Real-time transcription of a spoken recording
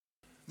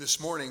This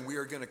morning we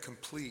are going to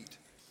complete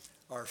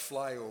our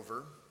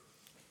flyover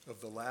of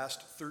the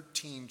last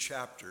 13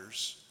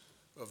 chapters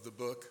of the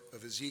book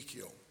of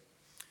Ezekiel.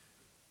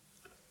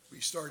 We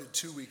started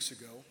 2 weeks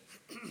ago,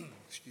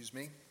 excuse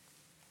me.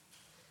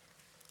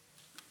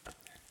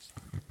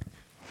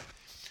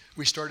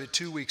 We started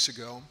 2 weeks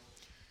ago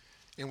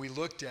and we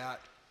looked at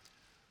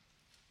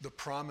the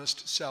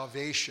promised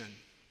salvation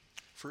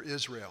for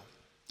Israel.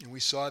 And we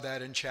saw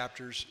that in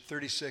chapters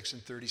 36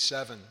 and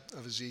 37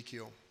 of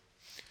Ezekiel.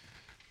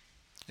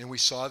 And we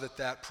saw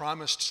that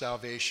promised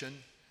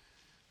salvation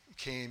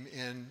came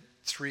in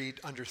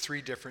under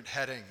three different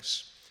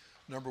headings.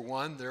 Number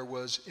one, there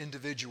was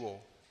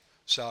individual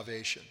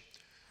salvation.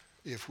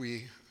 If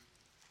we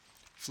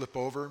flip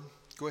over,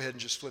 go ahead and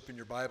just flip in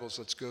your Bibles.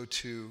 Let's go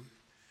to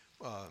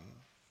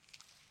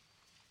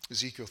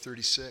Ezekiel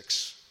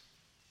 36.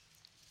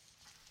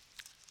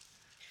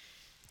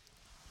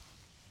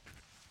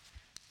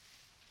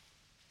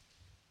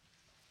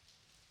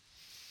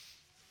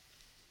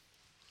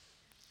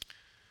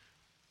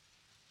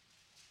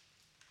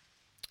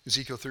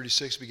 Ezekiel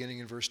 36, beginning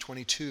in verse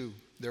 22.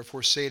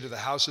 Therefore say to the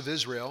house of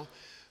Israel,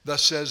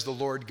 thus says the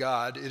Lord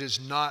God, it is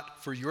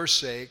not for your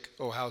sake,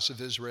 O house of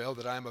Israel,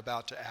 that I am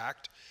about to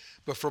act,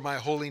 but for my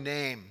holy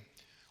name,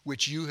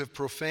 which you have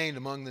profaned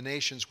among the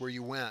nations where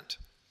you went.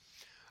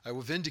 I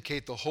will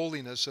vindicate the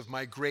holiness of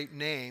my great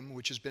name,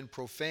 which has been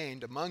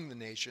profaned among the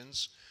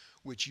nations,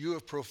 which you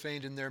have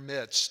profaned in their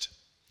midst.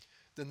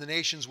 Then the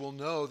nations will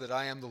know that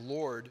I am the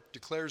Lord,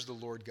 declares the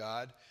Lord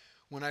God,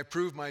 when I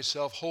prove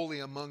myself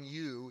holy among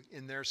you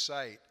in their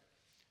sight.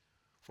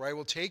 For I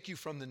will take you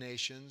from the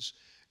nations,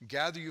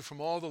 gather you from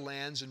all the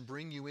lands, and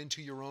bring you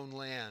into your own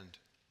land.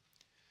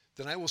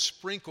 Then I will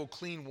sprinkle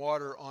clean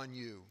water on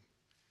you,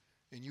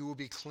 and you will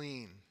be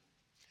clean.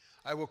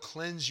 I will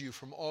cleanse you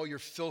from all your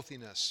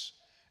filthiness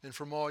and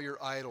from all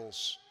your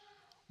idols.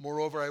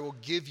 Moreover, I will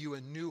give you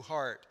a new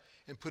heart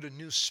and put a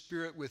new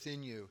spirit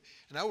within you.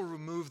 And I will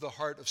remove the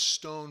heart of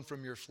stone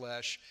from your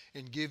flesh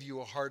and give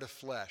you a heart of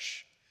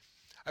flesh.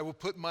 I will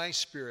put my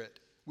spirit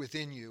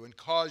within you and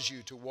cause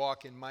you to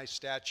walk in my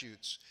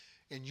statutes,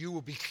 and you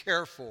will be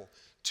careful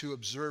to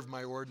observe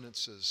my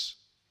ordinances.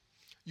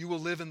 You will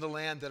live in the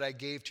land that I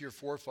gave to your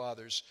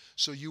forefathers,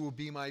 so you will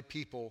be my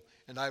people,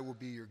 and I will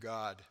be your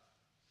God.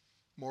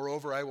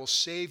 Moreover, I will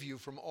save you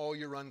from all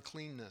your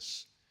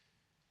uncleanness,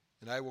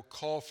 and I will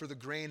call for the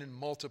grain and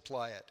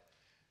multiply it,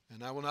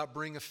 and I will not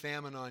bring a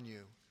famine on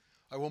you.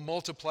 I will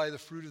multiply the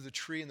fruit of the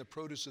tree and the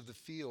produce of the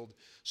field,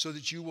 so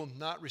that you will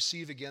not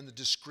receive again the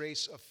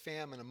disgrace of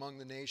famine among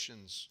the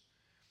nations.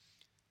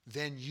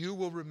 Then you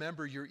will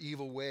remember your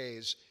evil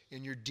ways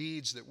and your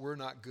deeds that were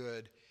not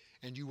good,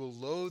 and you will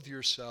loathe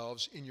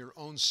yourselves in your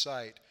own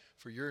sight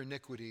for your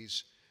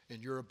iniquities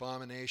and your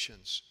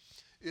abominations.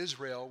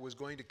 Israel was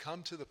going to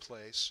come to the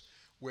place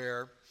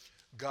where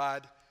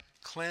God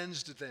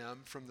cleansed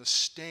them from the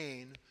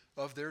stain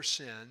of their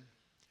sin.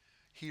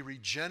 He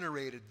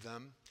regenerated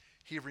them.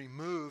 He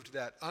removed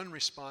that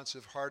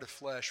unresponsive heart of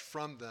flesh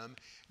from them,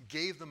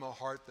 gave them a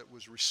heart that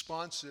was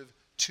responsive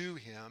to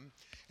him,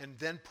 and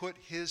then put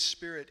his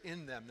spirit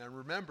in them. Now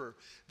remember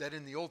that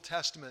in the Old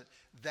Testament,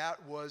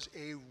 that was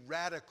a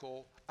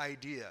radical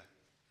idea,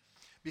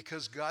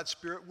 because God's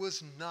spirit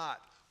was not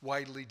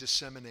widely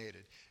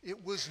disseminated.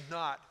 It was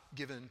not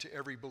given to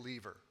every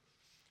believer,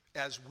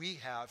 as we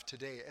have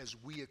today, as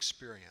we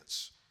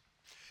experience.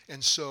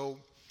 And so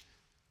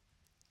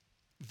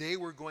they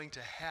were going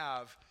to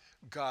have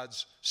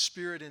God's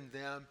spirit in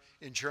them.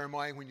 In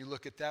Jeremiah, when you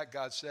look at that,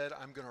 God said,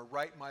 I'm going to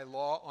write my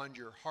law on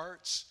your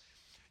hearts.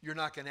 You're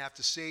not going to have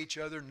to say each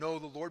other, know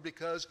the Lord,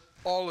 because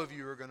all of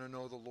you are going to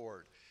know the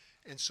Lord.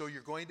 And so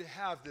you're going to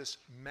have this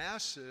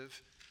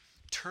massive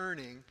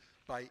turning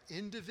by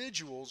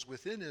individuals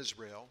within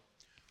Israel,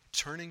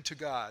 turning to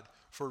God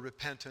for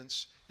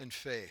repentance and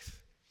faith.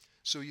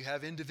 So you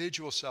have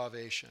individual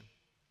salvation.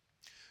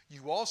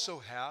 You also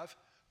have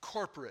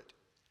corporate,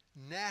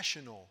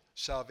 national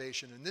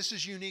salvation, and this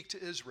is unique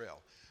to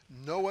Israel.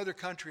 No other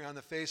country on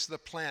the face of the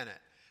planet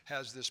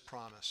has this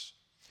promise,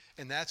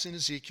 and that's in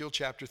Ezekiel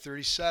chapter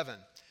 37.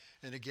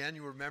 And again,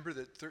 you remember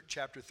that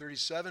chapter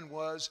 37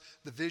 was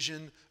the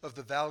vision of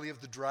the valley of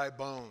the dry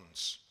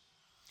bones,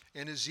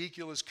 and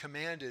Ezekiel is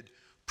commanded,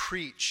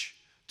 preach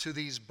to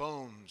these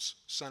bones,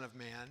 Son of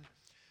Man,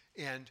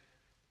 and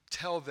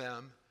tell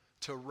them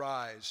to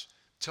rise,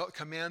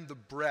 command the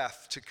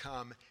breath to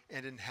come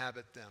and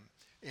inhabit them.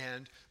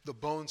 And the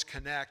bones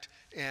connect,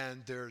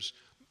 and there's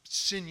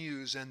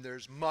sinews, and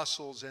there's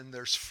muscles, and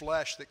there's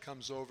flesh that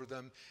comes over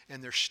them,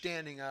 and they're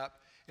standing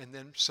up. And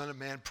then, Son of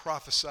Man,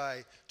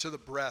 prophesy to the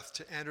breath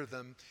to enter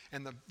them,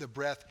 and the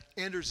breath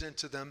enters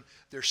into them.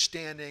 They're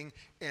standing,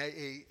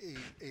 a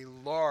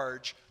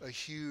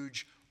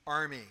huge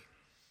army.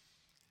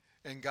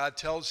 And God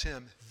tells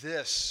him,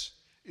 this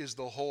is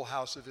the whole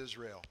house of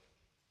Israel.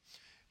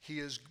 He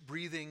is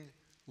breathing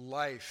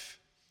life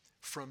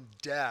from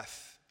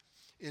death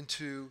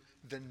into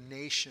the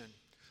nation,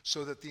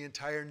 so that the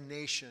entire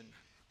nation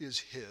is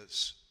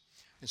his.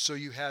 And so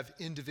you have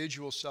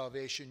individual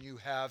salvation, you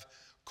have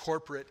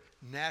corporate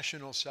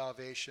national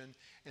salvation.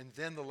 And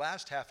then the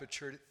last half of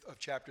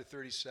chapter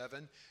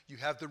 37, you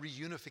have the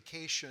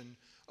reunification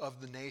of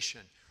the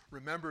nation.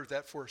 Remember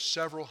that for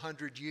several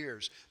hundred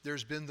years,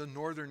 there's been the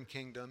northern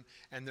kingdom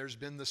and there's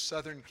been the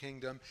southern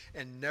kingdom,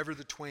 and never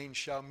the twain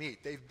shall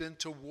meet. They've been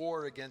to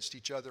war against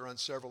each other on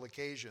several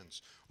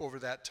occasions over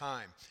that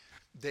time.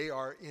 They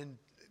are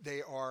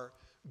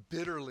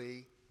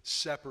bitterly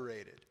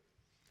separated.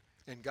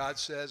 And God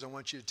says, I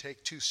want you to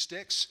take two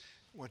sticks.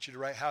 I want you to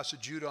write House of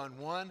Judah on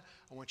one.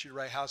 I want you to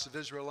write House of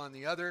Israel on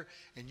the other.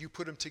 And you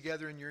put them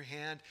together in your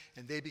hand,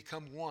 and they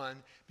become one,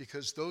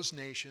 because those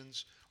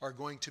nations are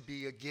going to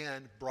be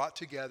again brought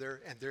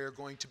together, and they're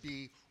going to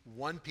be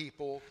one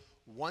people,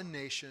 one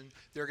nation.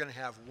 They're going to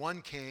have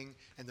one king,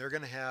 and they're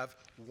going to have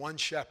one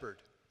shepherd.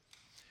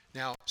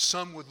 Now,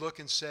 some would look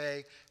and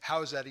say,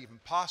 how is that even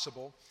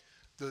possible?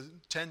 The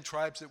 10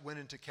 tribes that went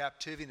into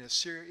captivity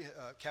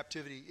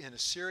in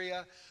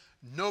Assyria,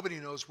 nobody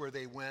knows where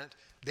they went.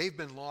 They've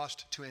been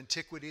lost to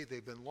antiquity.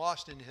 They've been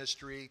lost in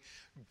history.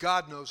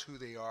 God knows who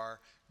they are.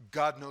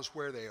 God knows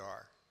where they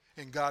are.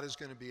 And God is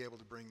going to be able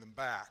to bring them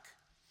back.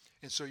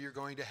 And so you're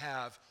going to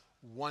have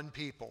one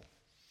people.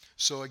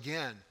 So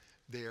again,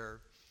 they are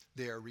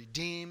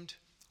redeemed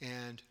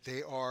and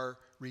they are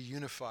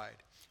reunified.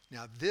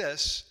 Now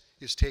this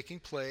is taking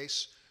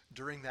place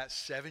during that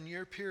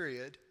 7-year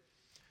period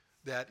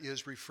that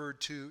is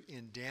referred to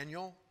in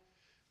Daniel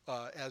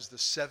as the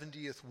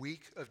 70th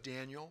week of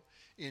Daniel.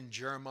 In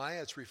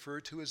Jeremiah, it's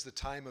referred to as the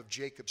time of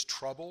Jacob's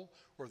trouble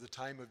or the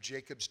time of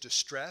Jacob's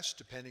distress,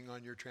 depending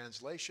on your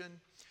translation.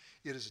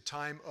 It is a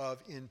time of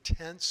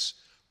intense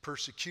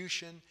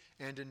persecution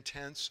and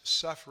intense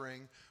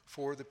suffering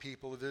for the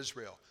people of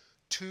Israel.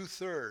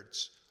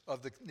 2/3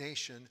 of the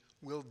nation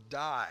will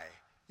die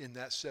in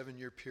that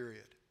 7-year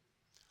period.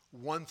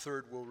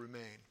 1/3 will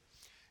remain,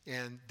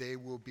 and they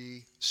will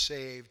be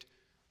saved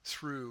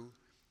through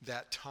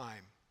that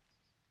time.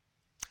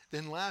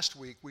 Then last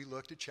week we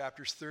looked at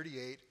chapters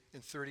 38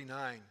 and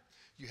 39.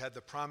 You had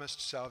the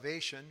promised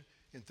salvation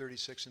in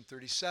 36 and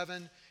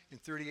 37. In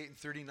 38 and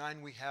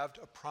 39 we have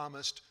a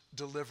promised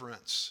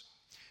deliverance.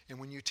 And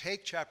when you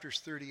take chapters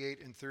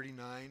 38 and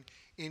 39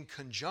 in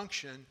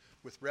conjunction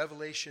with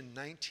Revelation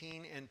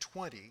 19 and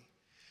 20,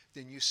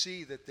 then you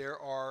see that there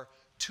are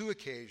 2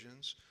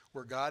 occasions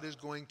where God is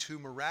going to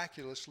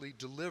miraculously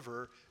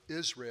deliver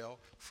Israel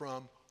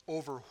from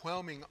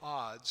overwhelming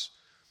odds,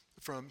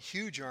 from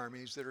huge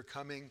armies that are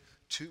coming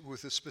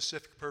with a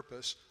specific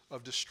purpose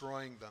of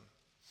destroying them.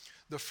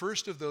 The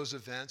first of those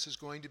events is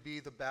going to be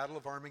the Battle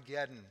of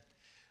Armageddon.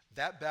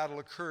 That battle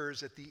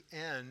occurs at the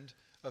end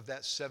of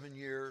that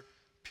 7-year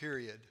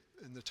period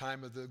in the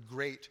time of the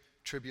Great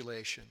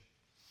Tribulation.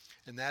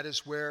 And that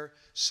is where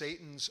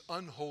Satan's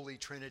unholy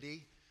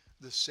trinity,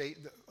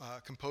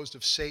 composed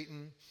of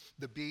Satan,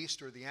 the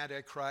beast or the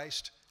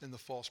Antichrist, and the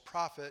false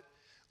prophet,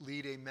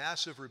 lead a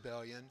massive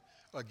rebellion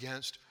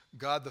against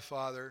God the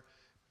Father,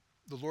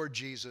 the Lord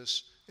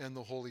Jesus, and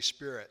the Holy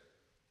Spirit.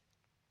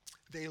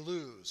 They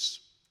lose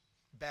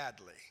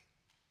badly.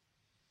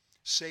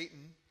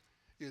 Satan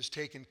is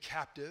taken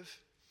captive,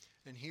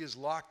 and he is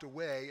locked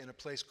away in a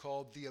place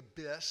called the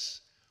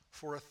abyss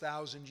for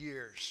 1,000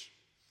 years.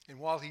 And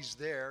while he's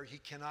there, he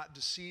cannot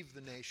deceive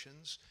the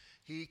nations.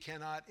 He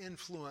cannot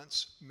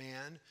influence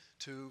man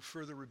to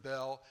further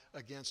rebel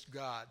against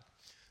God.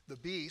 The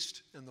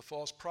beast and the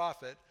false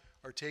prophet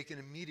are taken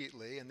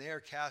immediately, and they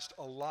are cast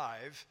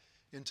alive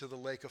into the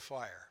lake of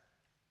fire.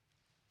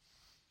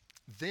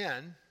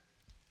 Then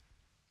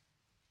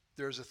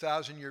there's a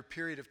 1,000-year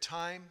period of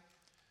time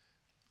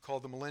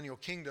called the Millennial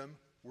Kingdom.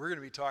 We're going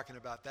to be talking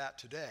about that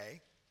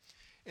today.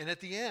 And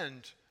at the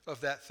end of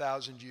that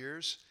 1,000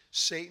 years,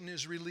 Satan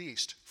is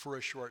released for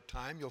a short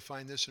time. You'll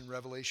find this in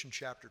Revelation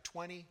chapter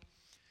 20.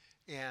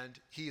 And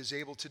he is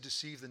able to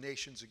deceive the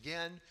nations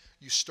again.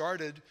 You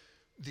started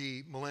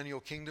the Millennial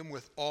Kingdom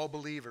with all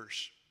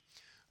believers.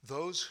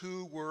 Those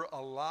who were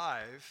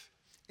alive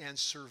and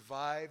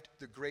survived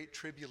the Great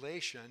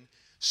Tribulation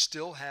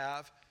still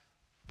have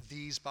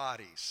these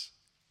bodies.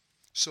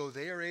 So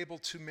they are able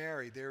to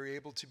marry. They're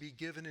able to be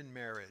given in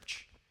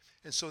marriage.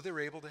 And so they're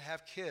able to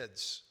have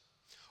kids.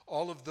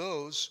 All of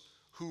those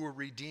who were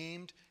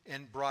redeemed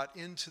and brought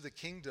into the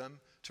kingdom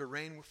to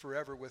reign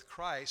forever with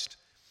Christ,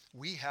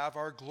 we have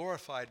our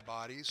glorified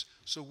bodies,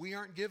 so we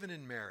aren't given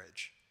in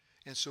marriage.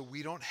 And so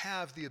we don't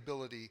have the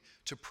ability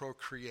to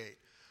procreate.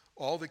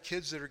 All the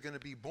kids that are going to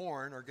be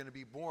born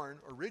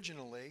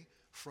originally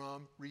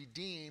from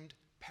redeemed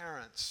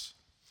parents.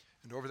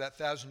 And over that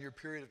 1,000-year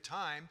period of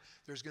time,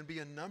 there's going to be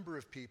a number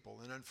of people,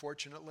 and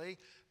unfortunately,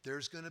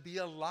 there's going to be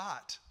a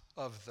lot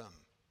of them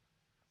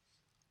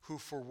who,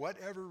 for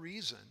whatever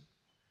reason,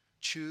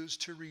 choose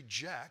to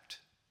reject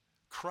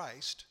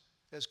Christ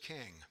as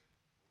king,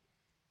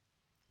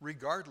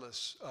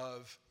 regardless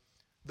of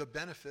the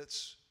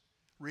benefits,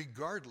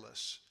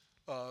 regardless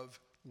of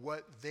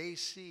what they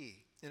see.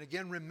 And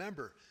again,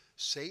 remember,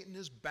 Satan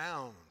is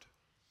bound.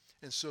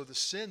 And so the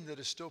sin that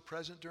is still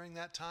present during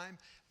that time,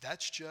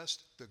 that's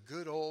just the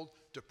good old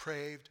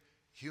depraved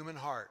human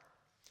heart.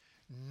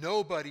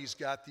 Nobody's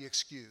got the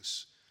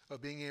excuse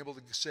of being able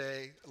to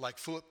say, like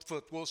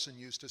Flip Wilson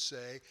used to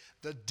say,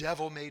 the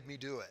devil made me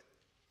do it.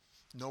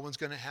 No one's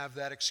going to have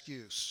that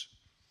excuse.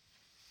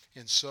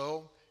 And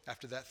so,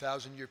 after that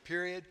 1,000-year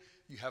period,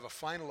 you have a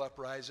final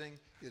uprising.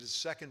 It is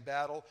second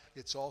battle.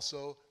 It's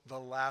also the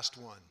last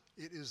one.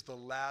 It is the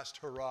last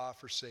hurrah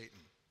for Satan.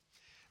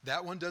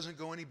 That one doesn't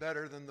go any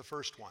better than the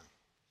first one.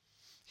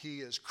 He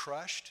is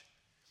crushed,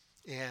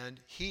 and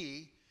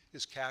he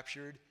is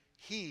captured.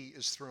 He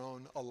is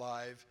thrown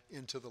alive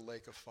into the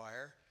lake of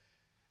fire.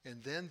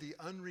 And then the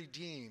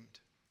unredeemed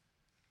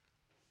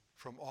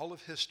from all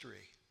of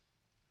history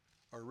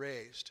are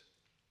raised.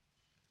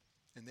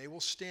 And they will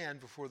stand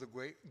before the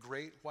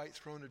great white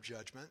throne of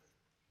judgment.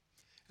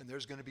 And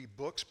there's going to be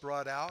books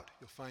brought out.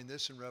 You'll find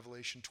this in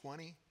Revelation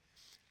 20.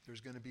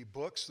 There's going to be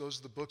books. Those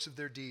are the books of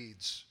their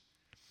deeds.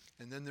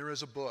 And then there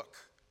is a book.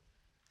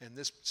 And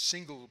this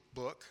single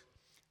book,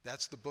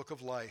 that's the book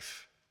of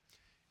life.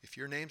 If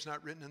your name's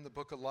not written in the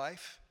book of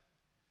life,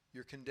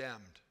 you're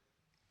condemned.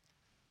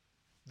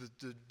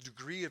 The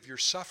degree of your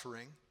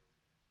suffering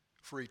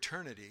for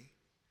eternity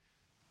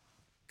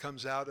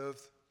comes out of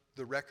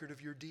the record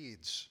of your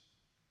deeds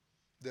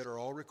that are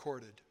all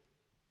recorded.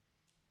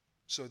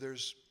 So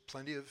there's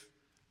plenty of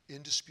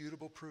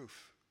indisputable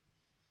proof.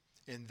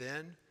 And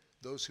then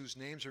those whose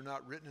names are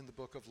not written in the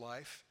book of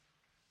life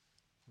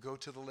go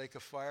to the lake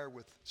of fire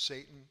with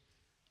Satan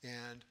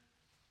and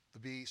the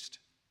beast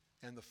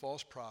and the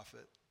false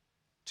prophet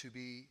to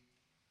be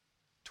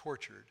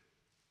tortured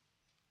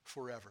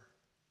forever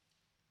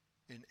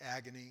in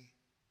agony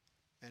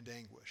and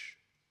anguish.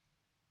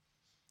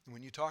 And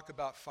when you talk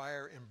about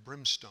fire and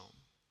brimstone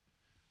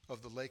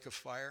of the lake of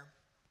fire,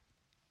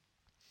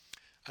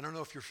 I don't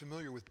know if you're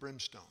familiar with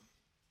brimstone.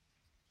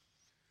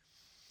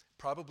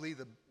 Probably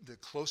the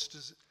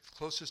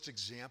closest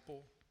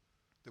example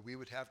that we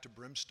would have to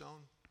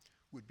brimstone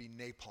would be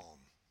napalm,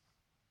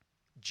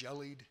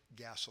 jellied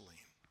gasoline.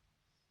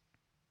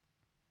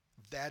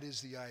 That is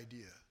the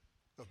idea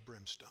of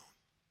brimstone.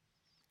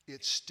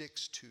 It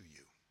sticks to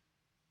you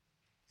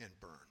and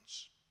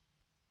burns.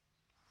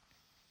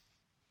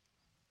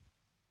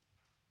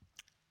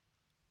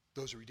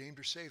 Those redeemed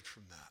are saved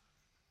from that.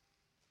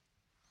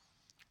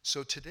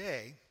 So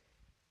today,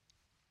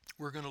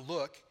 we're going to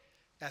look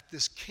at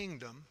this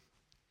kingdom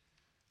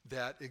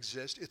that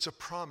exists. It's a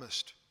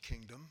promised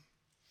kingdom,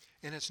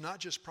 and it's not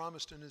just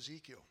promised in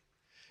Ezekiel.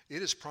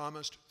 It is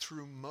promised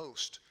through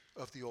most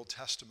of the Old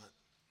Testament.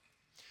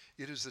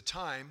 It is the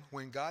time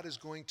when God is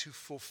going to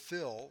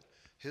fulfill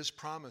his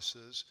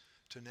promises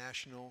to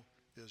national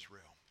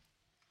Israel.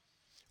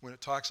 When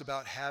it talks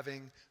about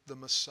having the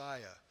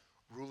Messiah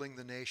ruling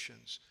the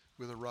nations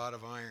with a rod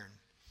of iron,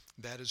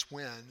 that is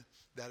when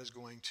that is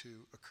going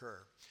to occur.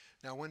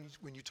 Now,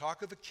 when you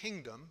talk of a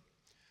kingdom,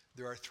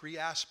 there are three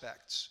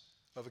aspects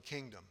of a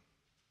kingdom.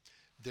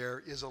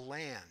 There is a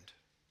land.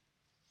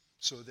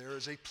 So there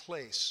is a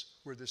place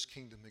where this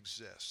kingdom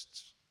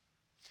exists.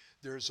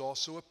 There is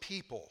also a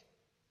people.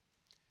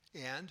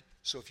 And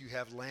so if you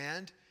have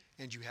land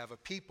and you have a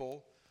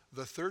people,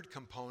 the third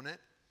component,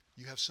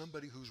 you have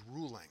somebody who's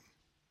ruling.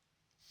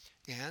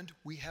 And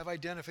we have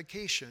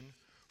identification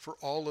for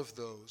all of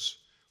those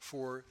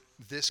for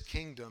this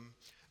kingdom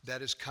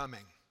that is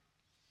coming.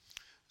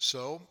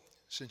 So,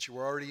 since you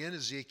were already in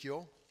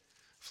Ezekiel,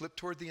 flip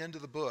toward the end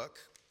of the book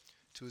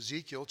to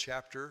Ezekiel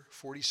chapter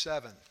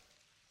 47.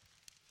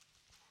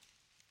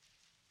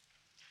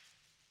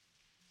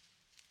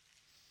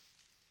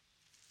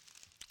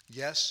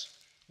 Yes,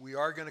 we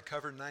are going to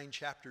cover 9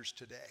 chapters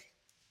today.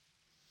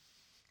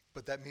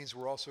 But that means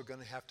we're also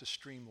going to have to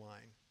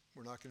streamline.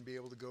 We're not going to be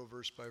able to go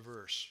verse by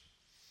verse.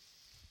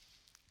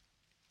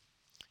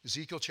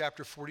 Ezekiel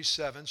chapter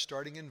 47,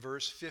 starting in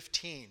verse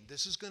 15.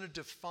 This is going to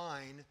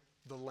define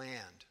the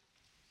land.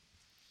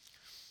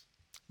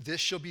 This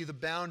shall be the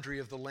boundary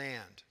of the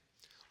land.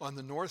 On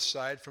the north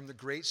side, from the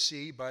great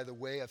sea by the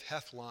way of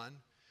Hethlon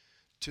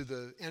to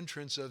the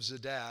entrance of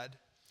Zedad,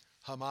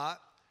 Hamat,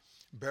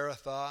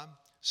 Berothah,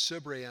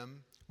 Sibraim,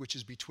 which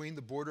is between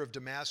the border of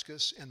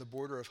Damascus and the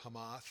border of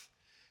Hamath,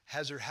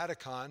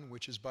 Hazar-Hatticon,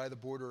 which is by the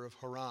border of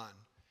Haran.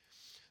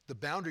 The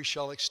boundary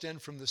shall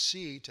extend from the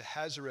sea to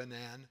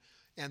Hazaranan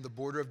and the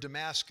border of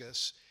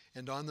Damascus,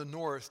 and on the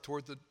north,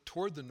 toward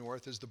the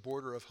north, is the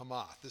border of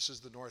Hamath. This is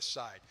the north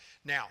side.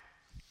 Now,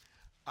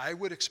 I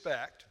would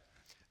expect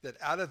that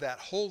out of that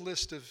whole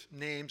list of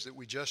names that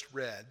we just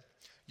read,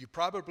 you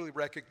probably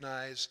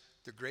recognize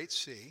the Great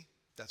Sea.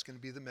 That's going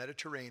to be the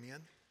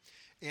Mediterranean.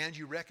 And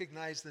you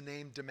recognize the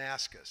name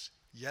Damascus.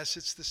 Yes,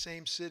 it's the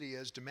same city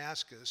as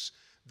Damascus,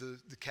 the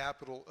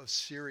capital of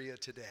Syria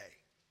today.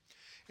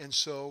 And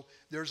so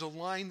there's a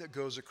line that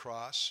goes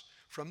across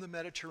from the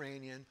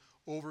Mediterranean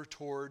over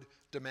toward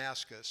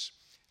Damascus.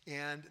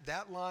 And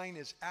that line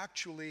is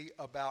actually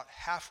about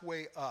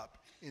halfway up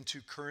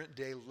into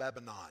current-day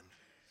Lebanon.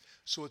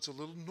 So it's a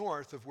little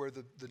north of where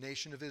the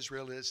nation of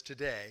Israel is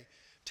today,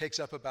 takes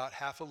up about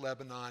half of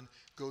Lebanon,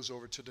 goes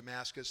over to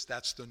Damascus.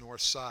 That's the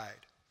north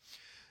side.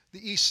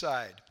 The east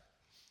side,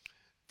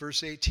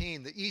 Verse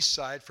 18, the east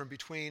side from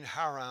between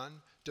Haran,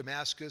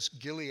 Damascus,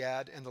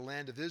 Gilead, and the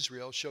land of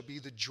Israel shall be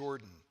the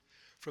Jordan.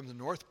 From the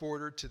north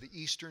border to the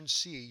eastern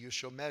sea you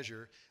shall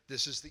measure.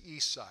 This is the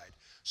east side.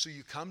 So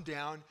you come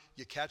down,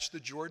 you catch the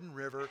Jordan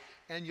River,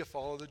 and you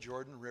follow the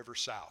Jordan River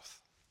south.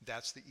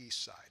 That's the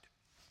east side.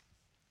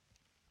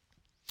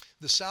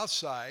 The south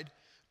side,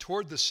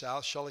 toward the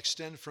south, shall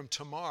extend from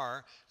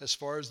Tamar as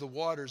far as the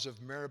waters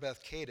of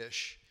Meribeth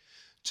Kadesh,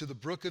 to the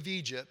brook of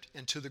Egypt,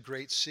 and to the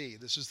great sea.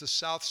 This is the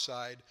south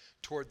side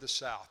toward the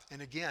south.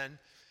 And again,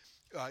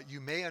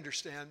 you may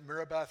understand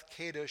Meribeth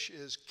Kadesh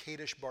is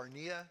Kadesh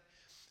Barnea.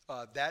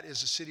 That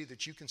is a city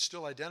that you can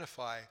still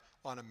identify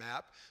on a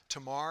map.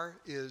 Tamar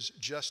is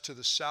just to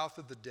the south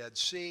of the Dead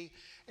Sea,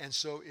 and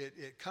so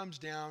it comes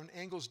down,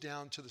 angles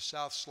down to the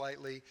south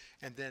slightly,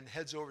 and then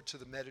heads over to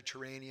the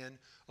Mediterranean,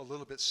 a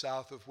little bit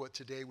south of what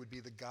today would be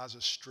the Gaza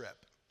Strip.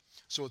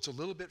 So it's a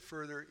little bit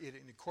further. It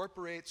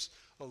incorporates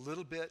a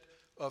little bit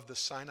of the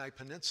Sinai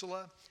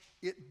Peninsula.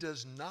 It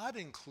does not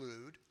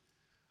include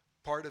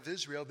part of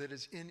Israel that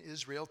is in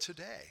Israel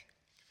today.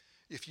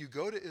 If you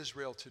go to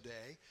Israel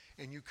today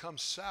and you come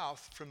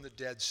south from the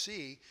Dead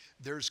Sea,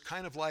 there's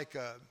kind of like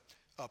a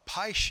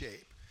pie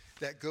shape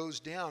that goes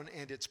down,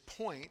 and its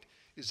point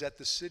is at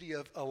the city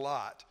of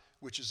Eilat,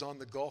 which is on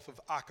the Gulf of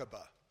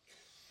Aqaba.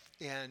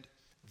 And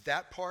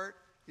that part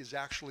is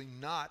actually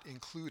not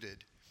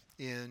included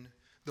in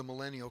the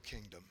millennial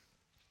kingdom.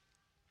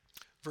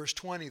 Verse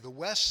 20, the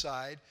west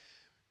side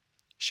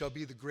shall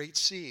be the great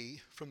sea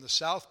from the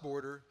south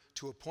border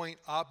to a point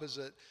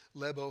opposite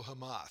Lebo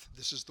Hamath.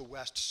 This is the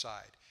west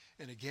side.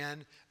 And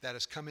again, that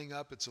is coming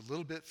up. It's a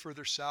little bit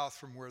further south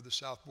from where the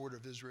south border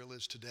of Israel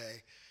is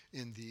today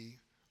in the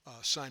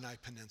Sinai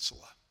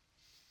Peninsula.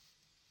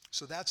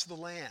 So that's the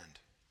land.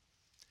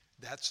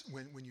 That's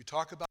when you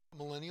talk about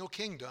millennial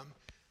kingdom,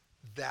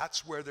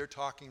 that's where they're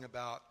talking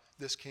about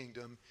this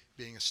kingdom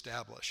being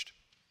established.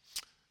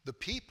 The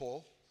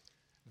people,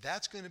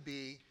 that's going to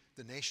be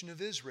the nation of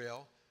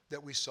Israel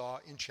that we saw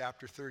in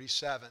chapter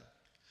 37.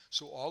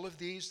 So all of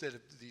these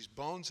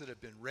bones that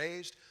have been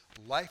raised,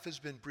 life has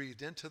been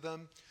breathed into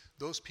them,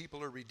 those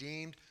people are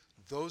redeemed.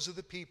 Those are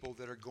the people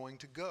that are going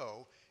to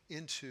go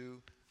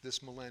into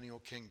this millennial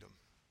kingdom.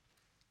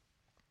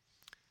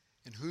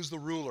 And who's the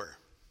ruler?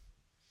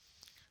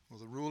 Well,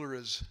 the ruler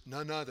is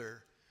none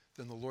other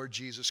than the Lord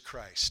Jesus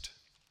Christ.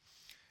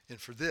 And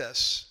for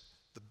this,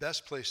 the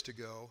best place to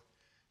go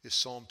is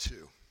Psalm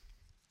 2.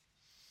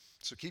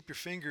 So keep your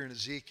finger in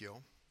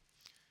Ezekiel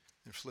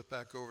and flip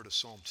back over to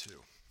Psalm 2.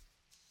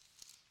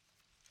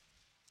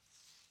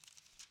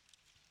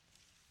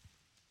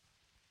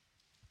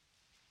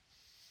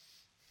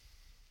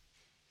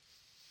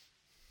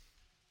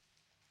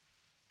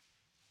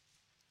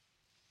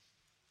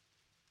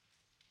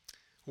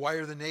 Why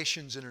are the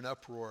nations in an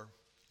uproar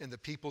and the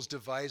peoples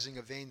devising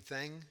a vain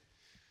thing?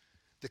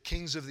 The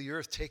kings of the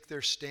earth take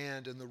their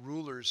stand, and the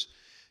rulers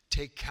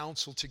take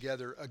counsel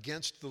together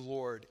against the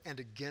Lord and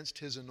against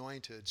his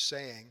anointed,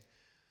 saying,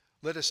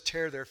 let us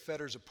tear their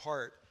fetters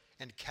apart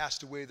and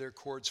cast away their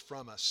cords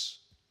from us.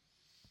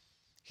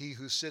 He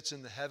who sits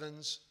in the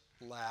heavens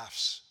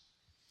laughs.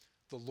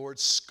 The Lord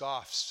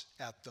scoffs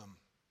at them.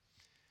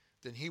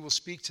 Then he will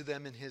speak to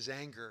them in his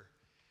anger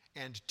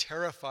and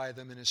terrify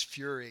them in his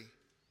fury,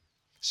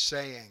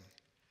 saying,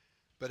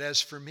 but as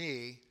for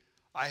me,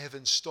 I have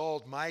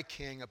installed my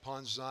king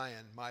upon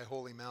Zion, my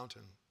holy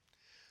mountain.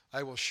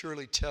 I will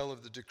surely tell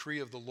of the decree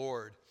of the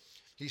Lord.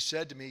 He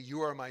said to me,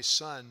 you are my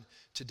son.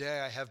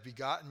 Today I have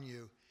begotten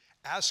you.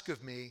 Ask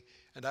of me,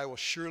 and I will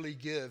surely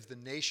give the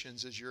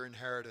nations as your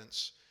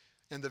inheritance,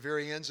 and the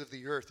very ends of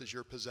the earth as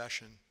your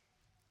possession.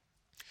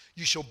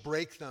 You shall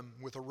break them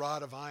with a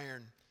rod of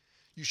iron.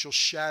 You shall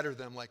shatter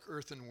them like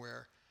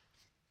earthenware.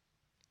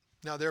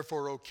 Now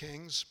therefore, O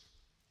kings,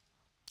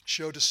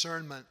 show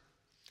discernment.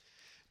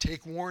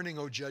 Take warning,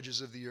 O judges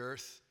of the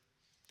earth.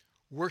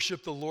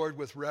 Worship the Lord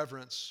with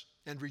reverence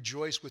and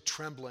rejoice with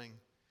trembling.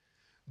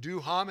 Do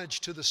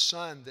homage to the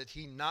Son, that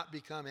he not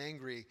become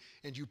angry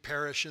and you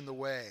perish in the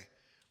way,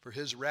 for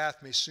his wrath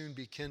may soon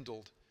be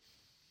kindled.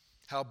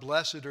 How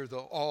blessed are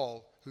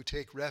all who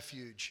take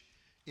refuge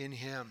in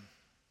him.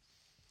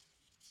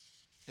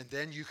 And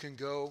then you can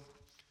go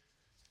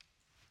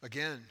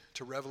again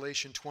to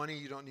Revelation 20.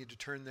 You don't need to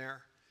turn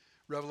there.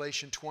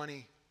 Revelation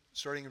 20,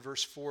 starting in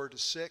verse 4 to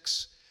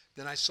 6.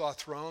 Then I saw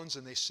thrones,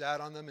 and they sat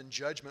on them, and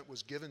judgment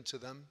was given to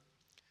them.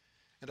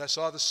 And I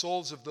saw the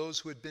souls of those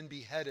who had been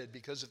beheaded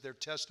because of their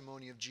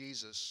testimony of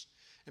Jesus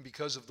and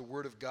because of the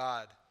word of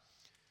God,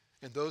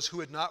 and those who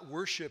had not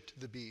worshipped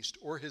the beast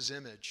or his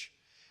image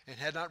and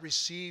had not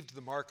received the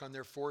mark on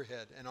their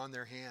forehead and on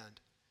their hand.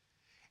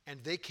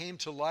 And they came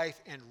to life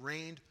and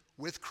reigned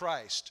with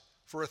Christ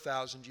for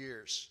 1,000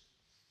 years.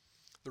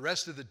 The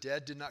rest of the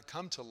dead did not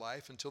come to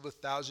life until the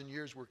 1,000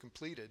 years were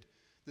completed.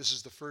 This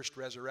is the first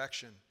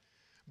resurrection.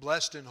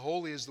 Blessed and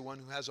holy is the one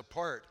who has a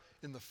part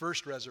in the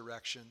first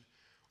resurrection.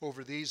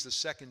 Over these the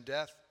second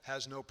death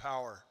has no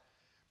power,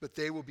 but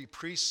they will be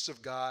priests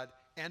of God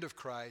and of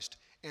Christ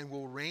and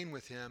will reign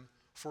with him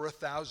for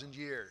 1,000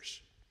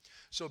 years.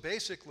 So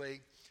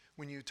basically,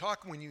 when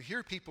you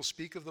hear people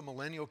speak of the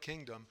millennial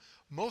kingdom,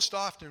 most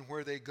often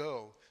where they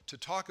go to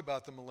talk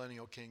about the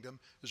millennial kingdom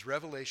is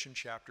Revelation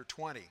chapter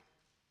 20.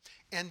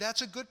 And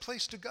that's a good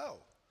place to go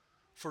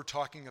for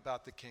talking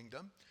about the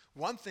kingdom.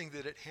 One thing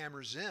that it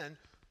hammers in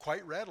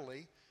quite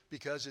readily,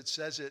 because it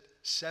says it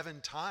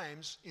 7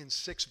 times in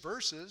 6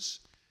 verses,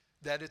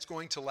 that it's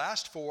going to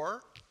last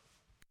for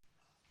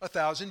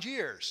 1,000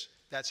 years.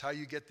 That's how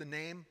you get the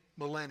name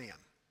millennium.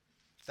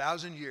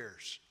 1,000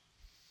 years.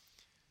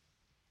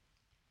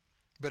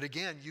 But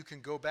again, you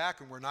can go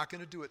back, and we're not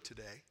going to do it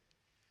today,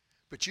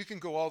 but you can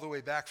go all the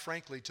way back,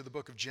 frankly, to the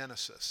book of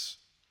Genesis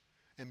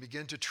and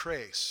begin to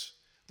trace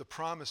the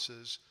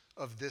promises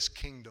of this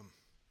kingdom.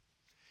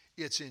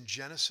 It's in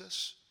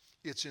Genesis.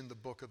 It's in the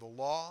book of the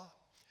law.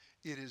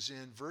 It is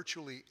in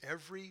virtually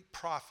every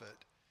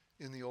prophet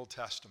in the Old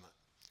Testament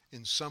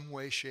in some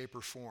way, shape,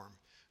 or form,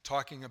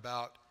 talking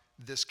about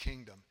this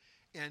kingdom.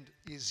 And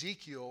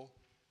Ezekiel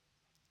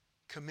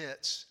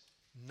commits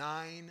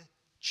 9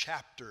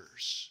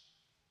 chapters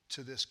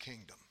to this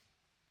kingdom.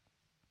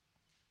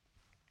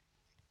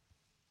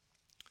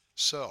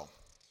 So,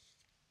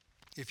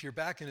 if you're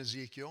back in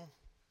Ezekiel,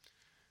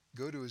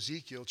 go to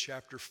Ezekiel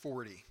chapter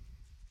 40,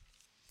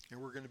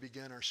 and we're going to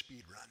begin our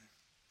speed run.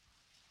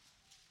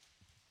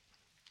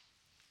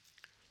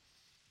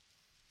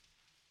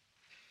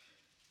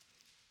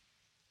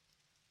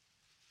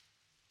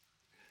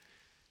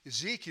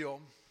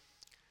 Ezekiel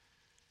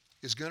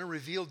is going to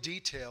reveal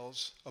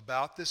details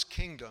about this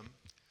kingdom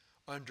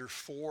under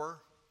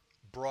 4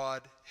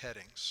 broad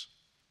headings.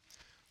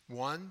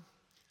 1,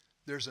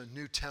 there's a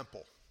new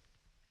temple.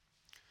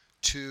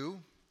 2,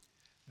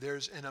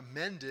 there's an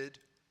amended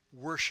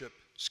worship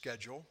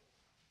schedule.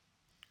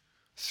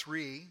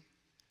 3,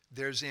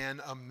 there's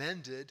an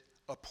amended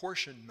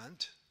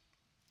apportionment.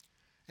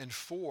 And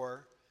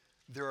 4,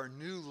 there are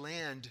new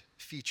land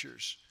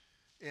features.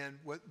 And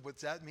what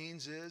that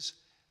means is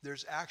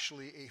there's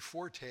actually a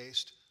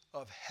foretaste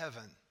of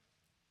heaven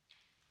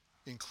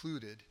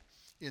included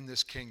in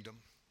this kingdom.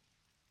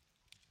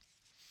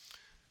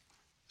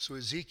 So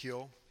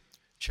Ezekiel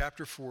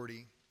chapter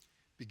 40,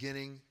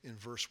 beginning in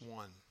verse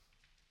 1.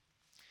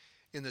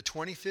 In the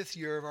 25th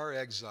year of our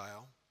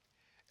exile,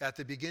 at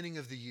the beginning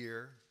of the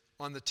year,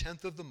 on the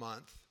 10th of the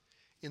month,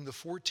 in the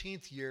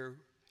 14th year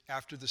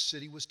after the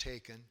city was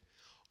taken,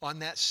 on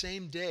that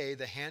same day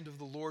the hand of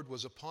the Lord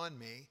was upon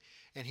me,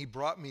 and he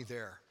brought me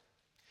there.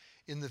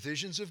 In the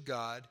visions of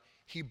God,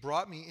 he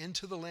brought me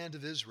into the land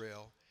of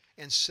Israel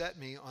and set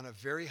me on a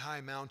very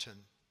high mountain.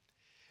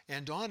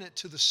 And on it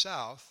to the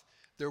south,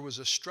 there was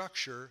a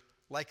structure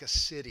like a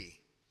city.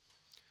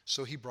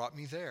 So he brought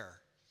me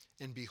there.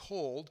 And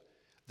behold,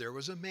 there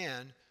was a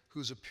man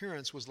whose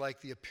appearance was like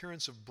the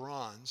appearance of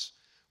bronze,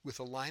 with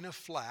a line of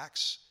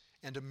flax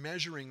and a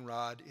measuring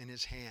rod in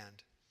his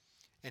hand.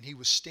 And he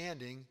was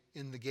standing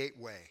in the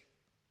gateway.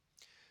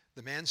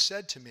 The man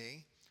said to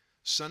me,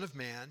 Son of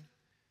man,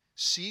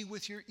 see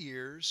with your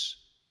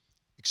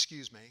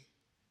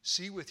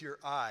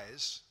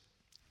eyes.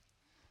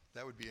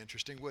 That would be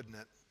interesting, wouldn't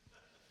it?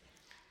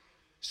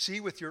 See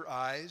with your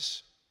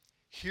eyes,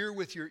 hear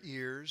with your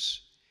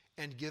ears,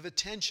 and give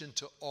attention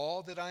to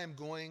all that I am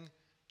going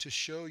to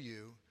show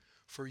you,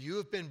 for you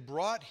have been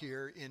brought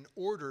here in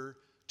order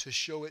to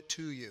show it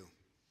to you.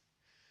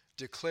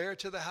 Declare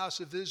to the house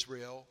of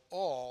Israel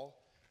all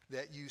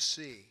that you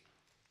see.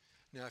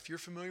 Now, if you're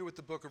familiar with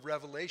the book of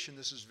Revelation,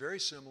 this is very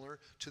similar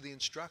to the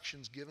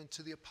instructions given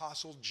to the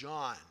Apostle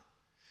John.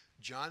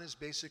 John is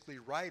basically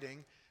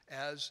writing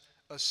as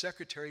a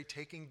secretary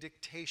taking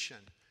dictation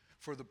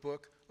for the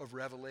book of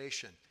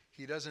Revelation.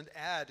 He doesn't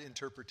add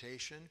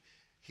interpretation.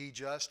 He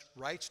just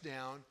writes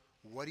down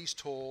what he's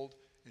told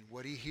and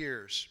what he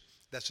hears.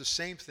 That's the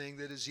same thing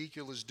that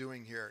Ezekiel is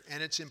doing here.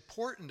 And it's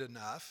important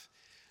enough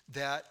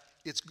that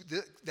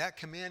that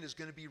command is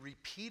going to be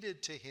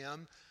repeated to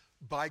him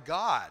by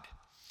God.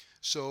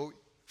 So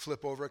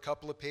flip over a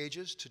couple of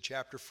pages to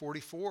chapter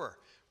 44,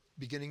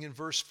 beginning in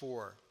verse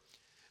 4.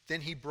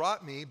 Then he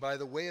brought me by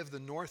the way of the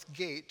north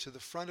gate to the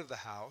front of the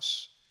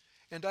house,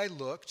 and I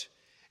looked,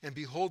 and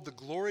behold, the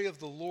glory of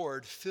the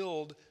Lord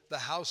filled the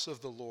house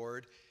of the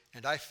Lord,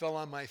 and I fell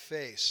on my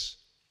face.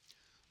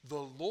 The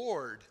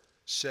Lord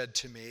said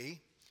to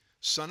me,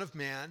 Son of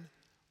man,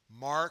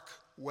 mark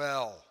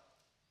well.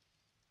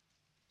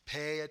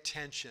 Pay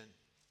attention.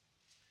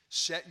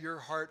 Set your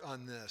heart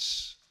on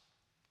this.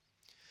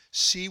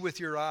 See with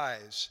your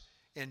eyes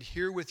and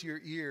hear with your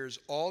ears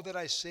all that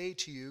I say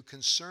to you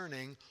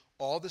concerning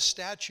all the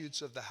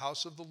statutes of the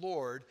house of the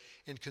Lord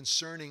and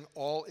concerning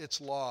all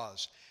its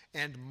laws.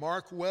 And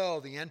mark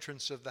well the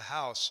entrance of the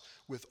house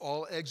with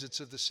all exits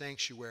of the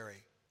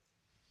sanctuary.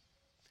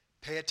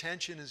 Pay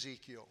attention,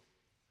 Ezekiel.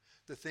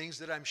 The things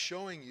that I'm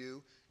showing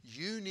you,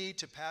 you need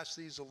to pass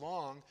these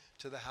along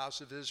to the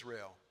house of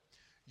Israel.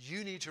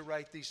 You need to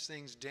write these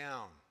things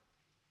down,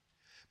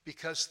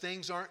 because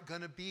things aren't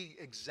going to be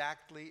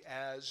exactly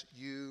as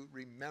you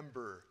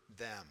remember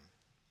them.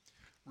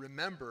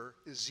 Remember,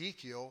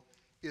 Ezekiel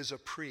is a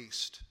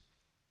priest.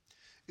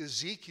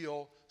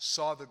 Ezekiel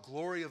saw the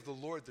glory of the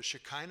Lord, the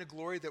Shekinah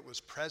glory that was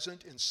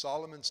present in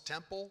Solomon's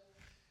temple.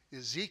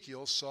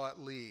 Ezekiel saw it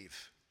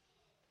leave.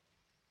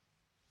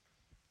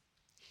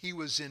 He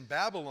was in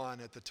Babylon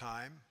at the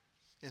time,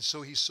 and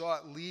so he saw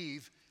it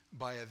leave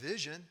by a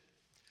vision,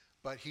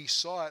 but he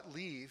saw it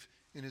leave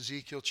in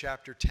Ezekiel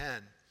chapter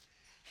 10.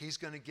 He's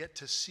going to get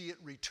to see it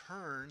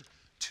return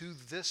to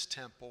this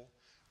temple,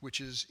 which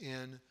is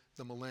in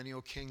the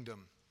millennial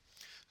kingdom.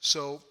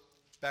 So,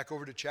 back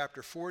over to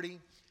chapter 40,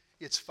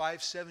 it's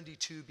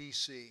 572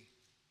 BC.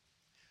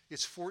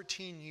 It's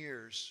 14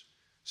 years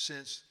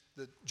since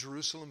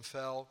Jerusalem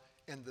fell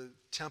and the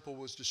temple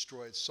was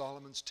destroyed.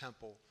 Solomon's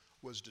temple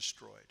was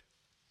destroyed.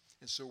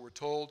 And so we're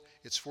told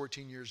it's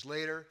 14 years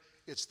later.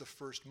 It's the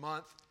first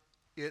month.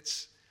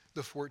 It's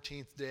the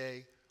 14th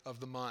day of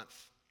the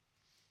month.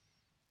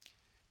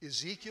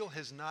 Ezekiel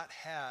has not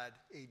had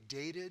a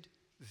dated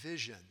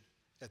vision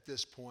at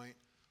this point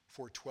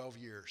for 12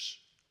 years.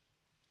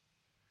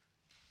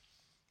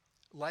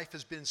 Life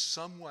has been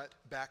somewhat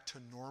back to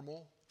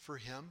normal for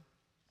him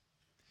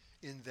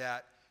in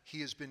that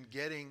he has been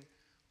getting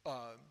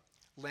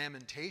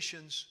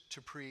lamentations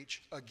to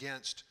preach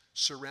against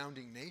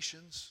surrounding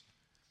nations,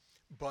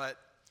 but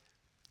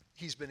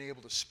he's been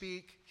able to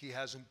speak. He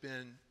hasn't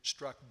been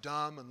struck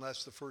dumb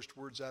unless the first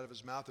words out of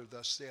his mouth are,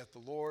 "Thus saith the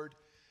Lord."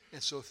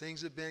 And so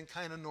things have been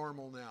kind of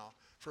normal now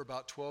for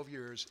about 12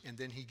 years, and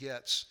then he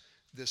gets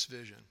this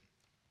vision.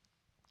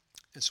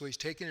 And so he's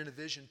taken in a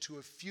vision to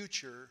a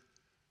future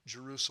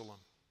Jerusalem.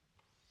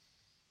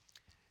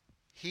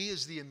 He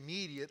is the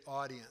immediate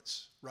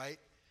audience, right?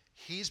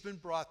 He's been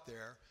brought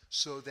there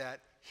so that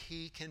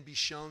he can be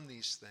shown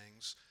these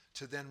things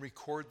to then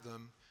record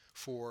them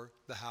for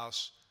the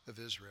house of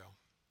Israel.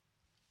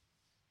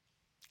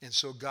 And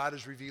so God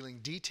is revealing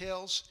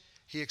details.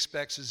 He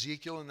expects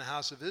Ezekiel and the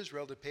house of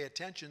Israel to pay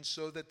attention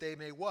so that they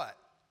may what?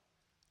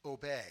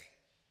 Obey.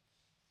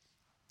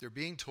 They're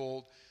being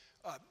told,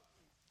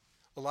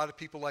 a lot of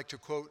people like to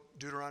quote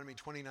Deuteronomy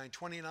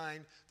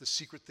 29:29, the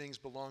secret things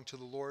belong to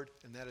the Lord,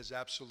 and that is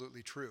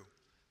absolutely true.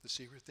 The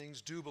secret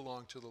things do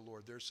belong to the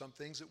Lord. There are some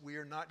things that we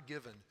are not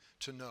given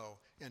to know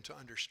and to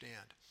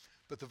understand.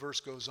 But the verse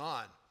goes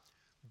on,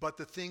 but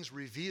the things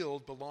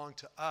revealed belong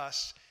to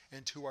us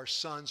and to our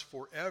sons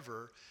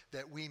forever,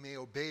 that we may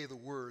obey the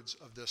words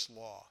of this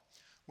law.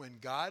 When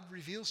God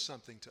reveals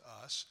something to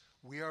us,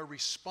 we are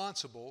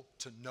responsible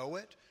to know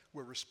it,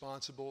 we're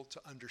responsible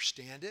to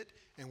understand it,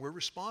 and we're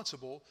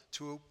responsible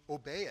to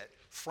obey it.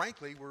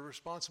 Frankly, we're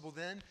responsible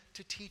then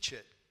to teach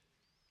it.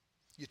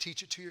 You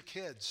teach it to your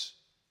kids.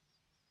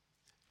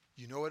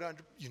 You know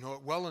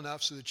it well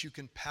enough so that you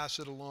can pass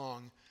it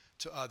along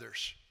to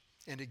others.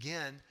 And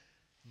again,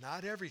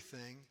 not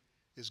everything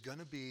is going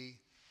to be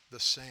the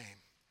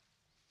same.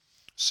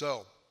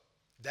 So,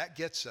 that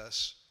gets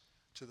us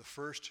to the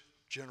first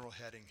general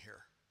heading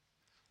here.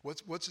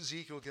 What's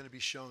Ezekiel going to be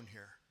shown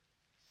here?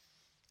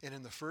 And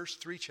in the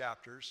first 3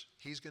 chapters,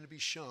 he's going to be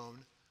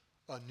shown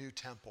a new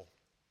temple.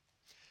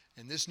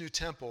 And this new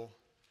temple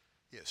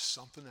is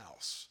something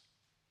else.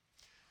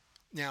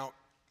 Now,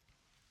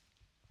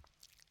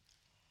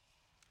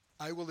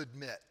 I will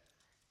admit,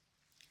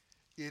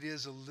 it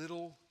is a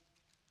little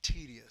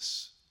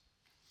tedious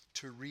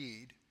to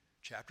read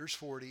chapters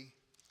 40,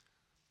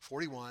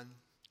 41,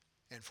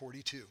 and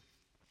 42.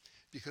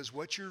 Because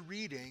what you're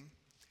reading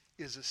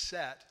is a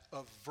set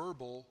of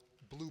verbal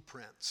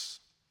blueprints.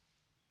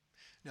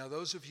 Now,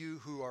 those of you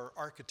who are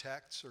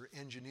architects or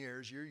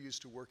engineers, you're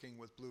used to working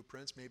with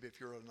blueprints. Maybe if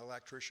you're an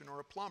electrician or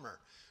a plumber,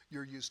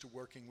 you're used to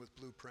working with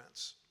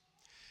blueprints.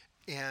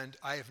 And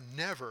I have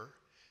never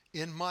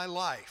in my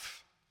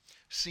life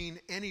seen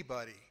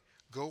anybody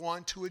go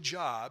onto a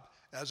job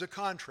as a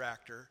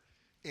contractor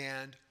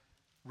and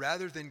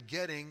rather than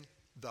getting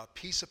the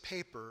piece of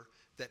paper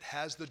that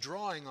has the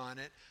drawing on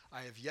it,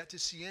 I have yet to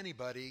see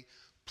anybody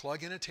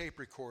plug in a tape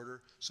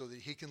recorder so that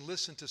he can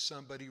listen to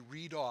somebody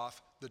read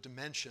off the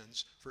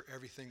dimensions for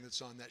everything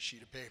that's on that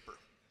sheet of paper.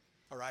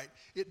 All right?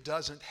 It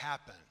doesn't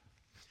happen.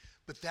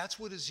 But that's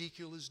what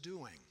Ezekiel is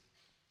doing.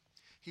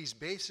 He's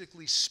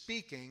basically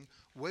speaking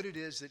what it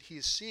is that he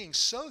is seeing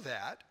so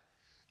that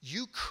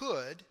you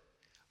could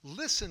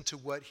listen to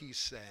what he's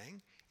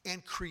saying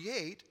and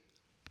create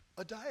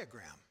a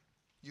diagram.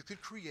 You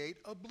could create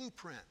a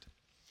blueprint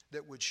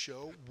that would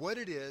show what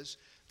it is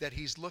that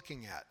he's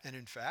looking at. And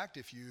in fact,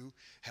 if you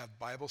have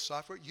Bible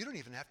software, you don't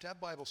even have to have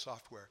Bible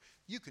software.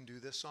 You can do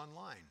this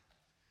online.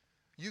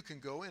 You can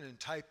go in and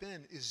type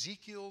in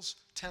Ezekiel's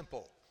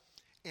temple,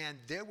 and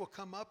they will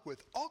come up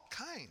with all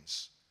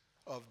kinds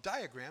of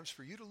diagrams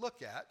for you to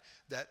look at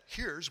that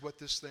here's what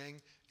this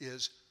thing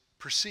is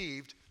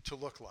perceived to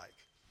look like.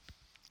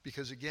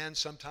 Because again,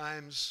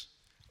 sometimes,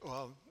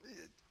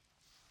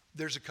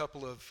 there's a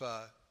couple of,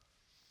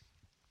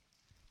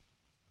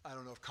 I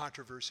don't know if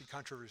controversy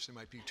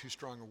might be too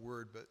strong a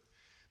word, but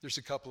there's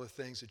a couple of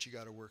things that you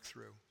got to work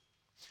through.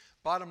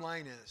 Bottom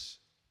line is,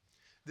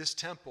 this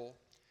temple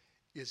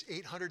is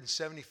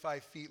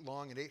 875 feet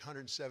long and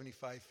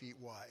 875 feet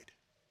wide.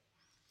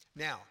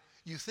 Now,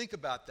 you think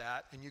about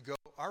that and you go,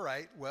 all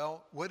right,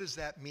 well, what does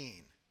that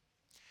mean?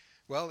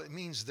 Well, it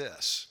means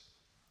this.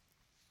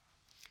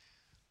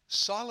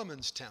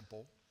 Solomon's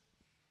temple,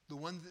 the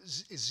one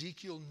that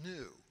Ezekiel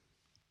knew,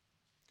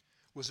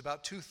 was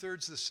about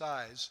 2/3 the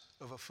size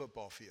of a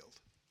football field.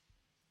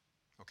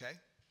 Okay?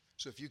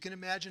 So if you can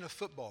imagine a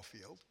football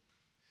field,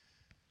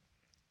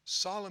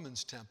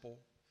 Solomon's temple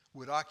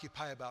would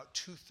occupy about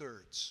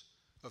 2/3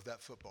 of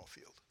that football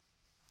field.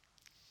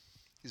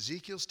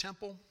 Ezekiel's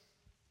temple,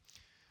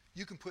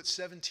 you can put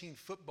 17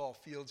 football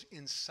fields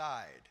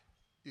inside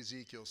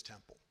Ezekiel's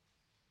temple.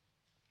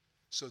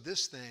 So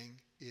this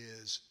thing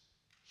is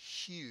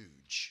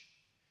huge.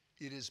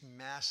 It is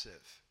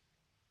massive.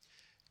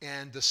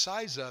 And the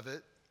size of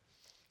it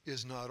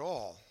is not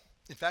all.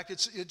 In fact,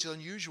 it's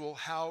unusual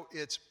how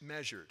it's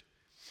measured.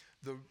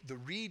 The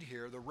reed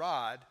here, the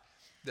rod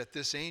that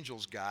this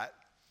angel's got,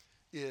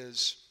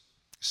 is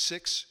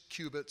 6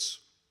 cubits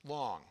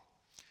long.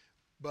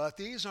 But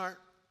these aren't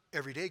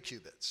everyday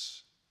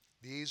cubits.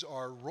 These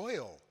are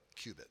royal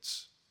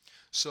cubits.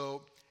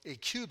 So a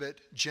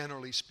cubit,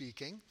 generally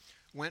speaking,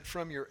 went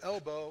from your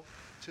elbow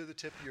to the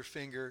tip of your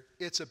finger.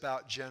 It's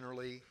about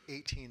generally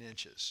 18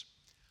 inches.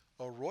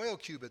 A royal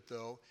cubit,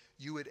 though,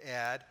 you would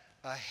add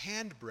a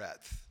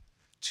handbreadth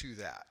to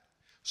that.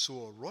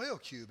 So a royal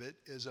cubit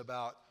is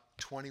about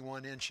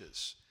 21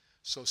 inches.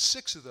 So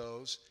 6 of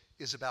those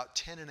is about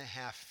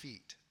 10.5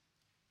 feet.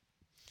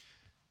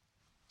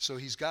 So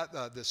he's got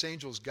this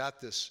angel's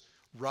got this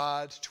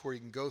rod to where he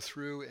can go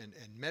through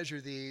and measure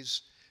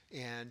these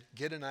and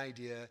get an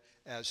idea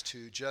as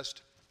to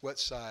just what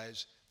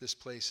size this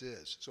place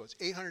is. So it's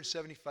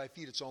 875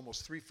 feet. It's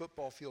almost 3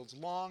 football fields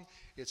long.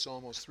 It's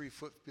almost 3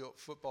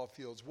 football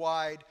fields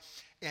wide.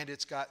 And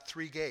it's got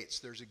 3 gates.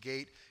 There's a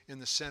gate in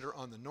the center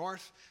on the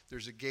north.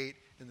 There's a gate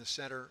in the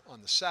center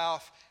on the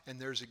south. And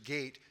there's a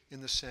gate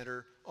in the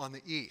center on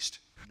the east.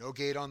 No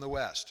gate on the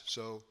west.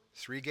 So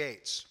 3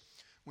 gates.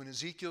 When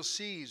Ezekiel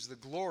sees the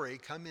glory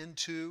come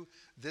into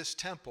this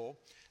temple,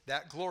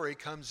 that glory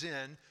comes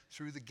in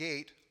through the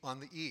gate on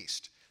the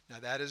east. Now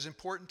that is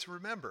important to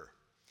remember.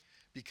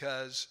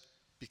 Because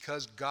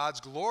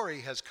God's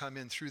glory has come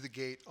in through the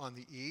gate on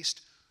the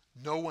east,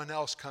 no one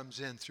else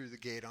comes in through the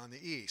gate on the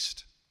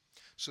east.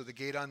 So the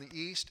gate on the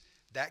east,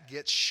 that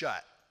gets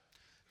shut.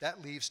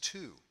 That leaves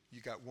 2.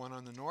 You got one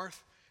on the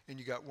north and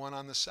you got one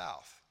on the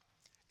south.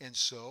 And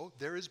so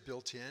there is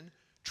built-in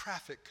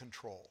traffic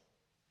control.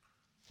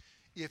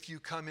 If you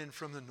come in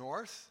from the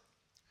north,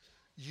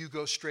 you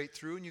go straight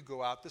through and you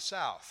go out the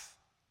south.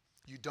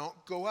 You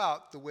don't go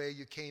out the way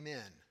you came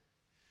in.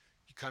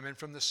 You come in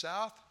from the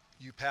south,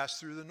 you pass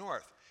through the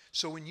north.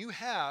 So when you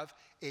have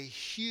a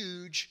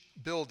huge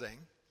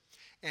building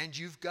and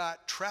you've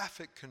got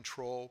traffic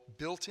control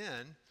built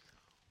in,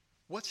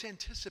 what's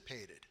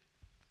anticipated?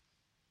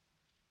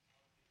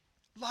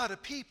 A lot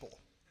of people.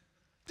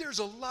 There's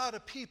a lot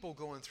of people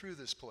going through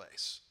this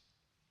place.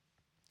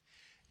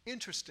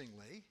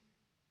 Interestingly,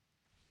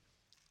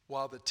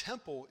 while the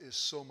temple is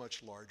so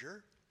much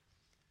larger,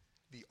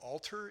 the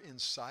altar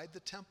inside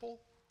the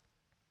temple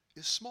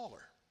is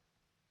smaller.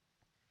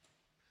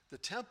 The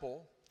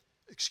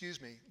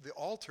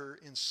altar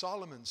in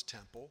Solomon's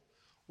temple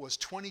was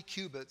 20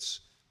 cubits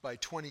by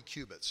 20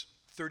 cubits,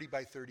 30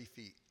 by 30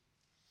 feet.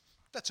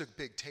 That's a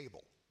big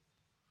table.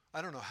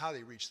 I don't know how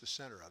they reached the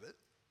center of it.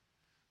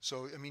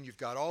 So, you've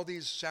got all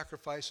these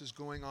sacrifices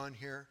going on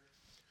here,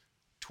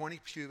 20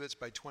 cubits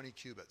by 20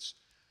 cubits.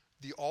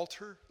 The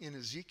altar in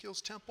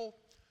Ezekiel's temple,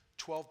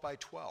 12 by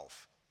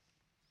 12.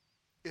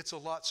 It's a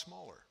lot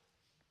smaller.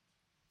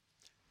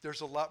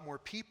 There's a lot more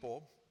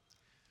people,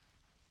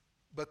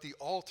 but the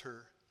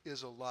altar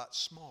is a lot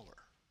smaller.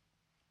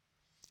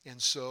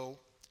 And so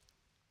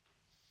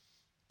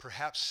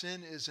perhaps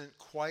sin isn't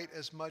quite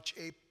as much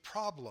a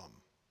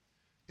problem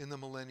in the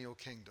millennial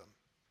kingdom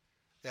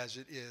as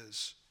it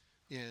is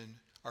in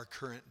our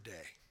current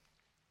day.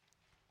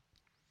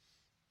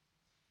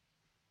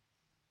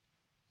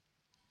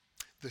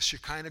 The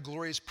Shekinah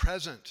glory is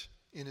present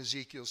in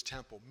Ezekiel's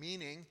temple,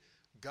 meaning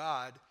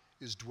God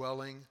is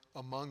dwelling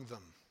among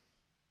them.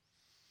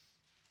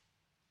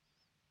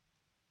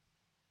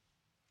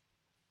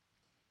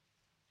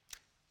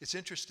 It's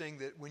interesting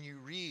that when you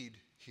read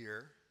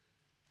here,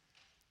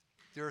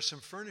 there are some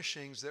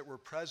furnishings that were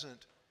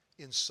present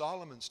in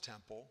Solomon's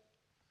temple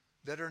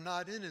that are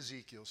not in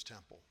Ezekiel's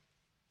temple.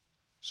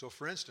 So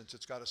for instance,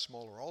 it's got a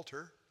smaller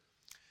altar.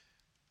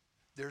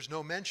 There's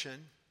no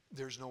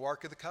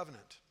Ark of the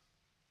Covenant.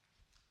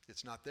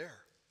 It's not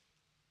there.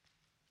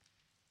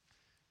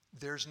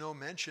 There's no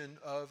mention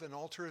of an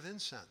altar of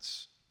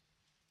incense.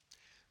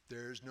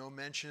 There's no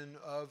mention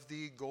of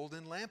the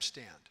golden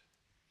lampstand.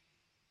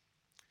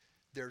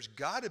 There's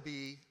got to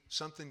be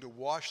something to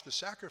wash the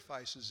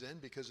sacrifices in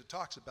because it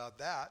talks about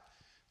that.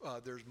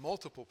 There's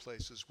multiple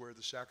places where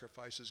the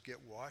sacrifices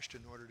get washed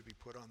in order to be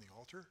put on the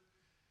altar.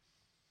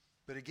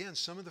 But again,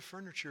 some of the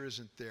furniture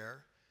isn't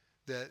there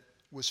that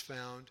was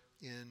found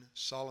in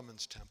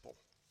Solomon's temple.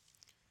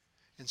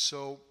 And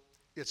so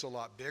it's a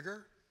lot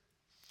bigger.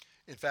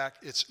 In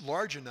fact, it's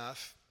large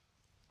enough.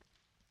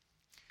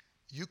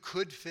 You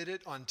could fit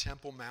it on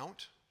Temple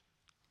Mount,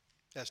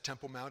 as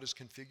Temple Mount is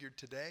configured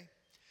today.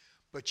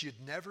 but you'd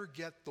never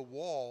get the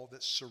wall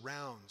that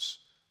surrounds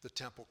the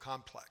temple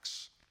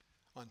complex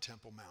on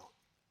Temple Mount.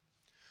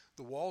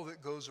 The wall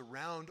that goes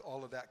around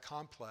all of that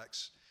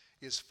complex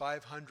is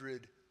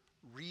 500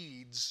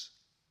 reeds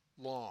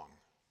long.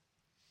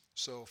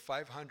 So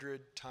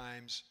 500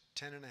 times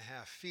 10 and a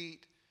half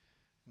feet,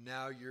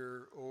 now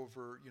you're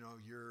over,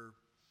 you're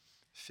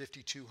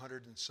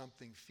 5,200 and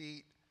something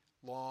feet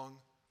long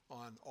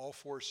on all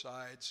four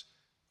sides.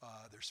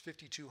 There's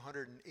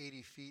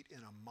 5,280 feet in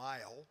a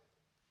mile.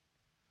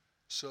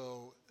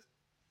 So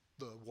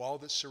the wall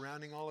that's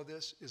surrounding all of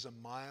this is a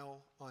mile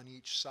on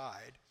each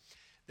side.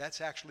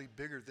 That's actually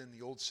bigger than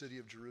the old city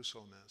of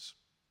Jerusalem is.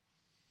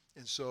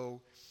 And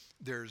so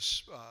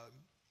there's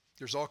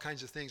all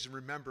kinds of things. And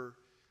remember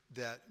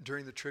that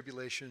during the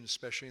tribulation,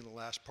 especially in the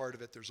last part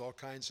of it, there's all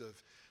kinds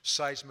of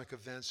seismic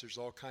events. There's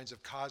all kinds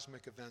of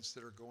cosmic events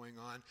that are going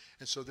on.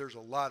 And so there's a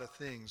lot of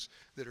things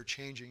that are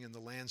changing in the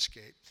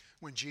landscape.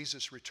 When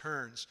Jesus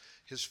returns,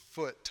 his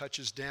foot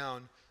touches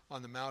down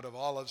on the Mount of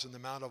Olives, and the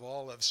Mount of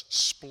Olives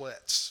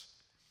splits.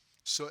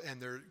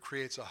 And there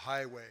creates a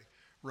highway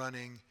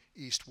running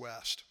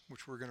east-west,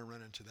 which we're going to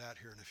run into that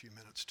here in a few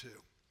minutes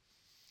too.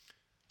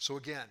 So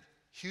again,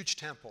 huge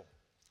temple,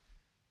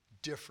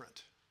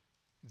 different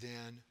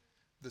than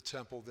the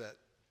temple that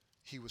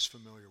he was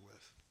familiar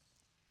with.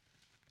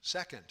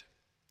 Second,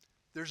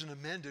 there's an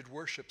amended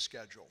worship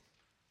schedule.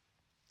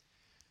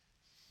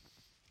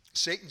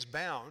 Satan's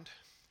bound,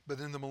 but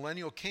in the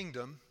millennial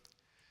kingdom,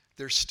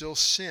 there's still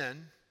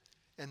sin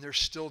and there's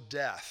still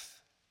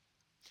death.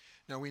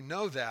 Now we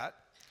know that.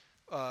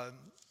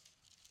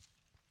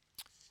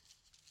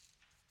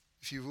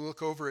 If you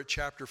look over at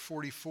chapter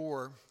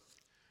 44,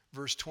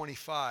 verse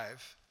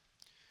 25,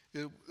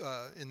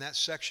 in that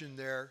section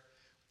there,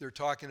 they're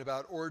talking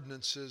about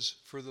ordinances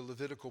for the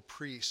Levitical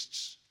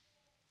priests.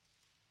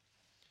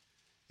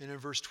 And in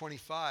verse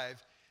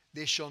 25,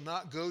 they shall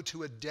not go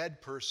to a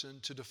dead person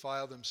to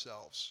defile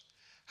themselves.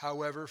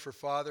 However, for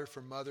father,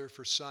 for mother,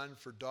 for son,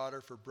 for daughter,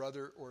 for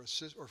brother, or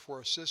for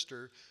a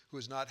sister who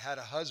has not had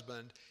a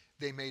husband,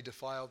 they may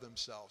defile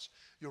themselves.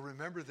 You'll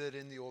remember that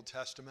in the Old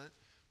Testament,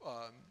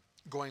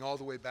 going all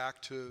the way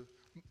back to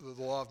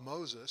the law of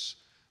Moses,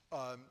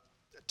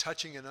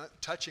 touching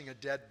a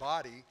dead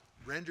body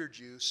rendered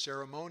you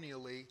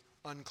ceremonially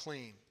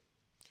unclean.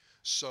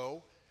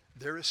 So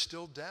there is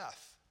still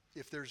death.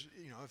 If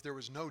there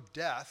was no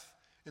death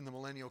in the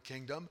millennial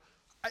kingdom,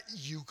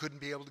 you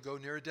couldn't be able to go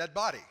near a dead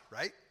body,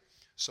 right?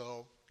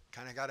 So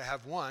kind of got to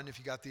have one if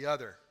you got the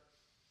other.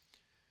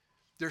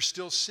 There's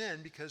still sin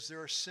because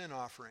there are sin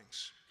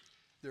offerings.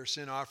 There are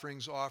sin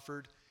offerings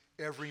offered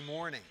every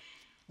morning,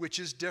 which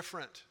is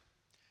different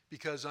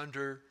because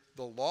under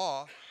the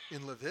law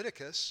in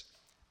Leviticus,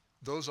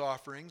 those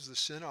offerings, the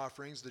sin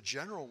offerings, the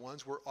general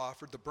ones were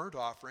offered, the burnt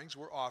offerings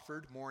were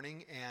offered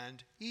morning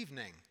and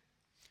evening.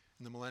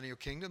 In the millennial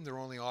kingdom, they're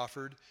only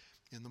offered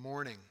in the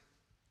morning.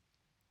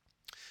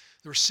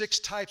 There were 6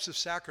 types of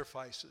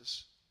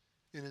sacrifices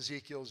in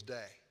Ezekiel's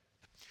day.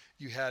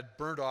 You had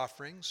burnt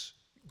offerings,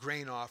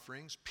 grain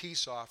offerings,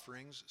 peace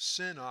offerings,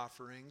 sin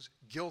offerings,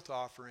 guilt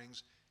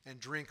offerings, and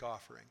drink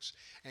offerings.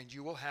 And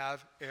you will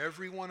have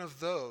every one of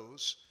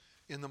those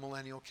in the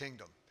millennial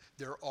kingdom.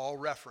 They're all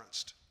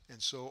referenced.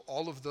 And so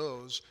all of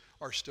those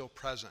are still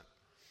present.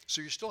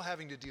 So you're still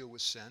having to deal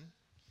with sin,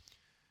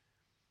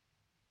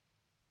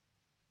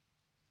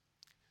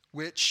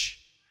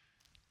 which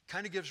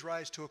kind of gives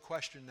rise to a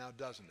question now,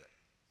 doesn't it?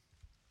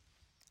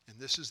 And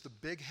this is the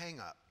big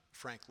hang-up,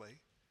 frankly,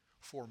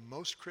 for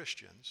most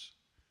Christians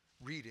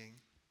reading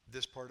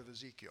this part of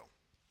Ezekiel.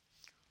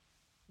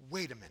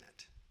 Wait a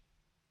minute.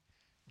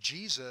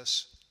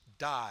 Jesus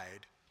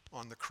died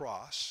on the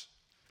cross.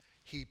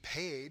 He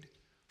paid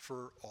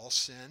for all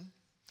sin.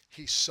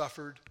 He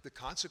suffered the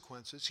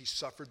consequences. He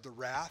suffered the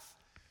wrath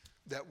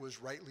that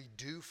was rightly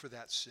due for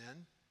that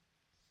sin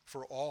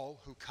for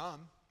all who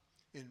come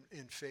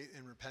in faith,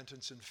 in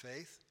repentance and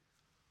faith.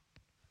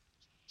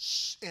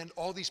 And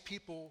all these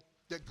people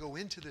that go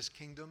into this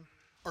kingdom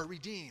are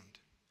redeemed.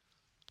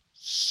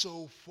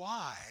 So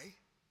why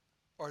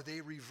are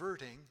they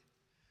reverting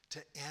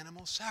to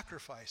animal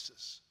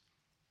sacrifices?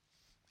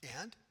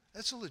 And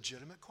that's a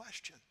legitimate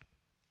question.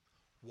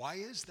 Why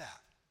is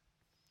that?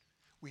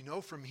 We know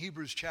from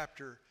Hebrews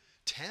chapter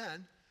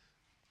 10,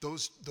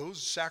 those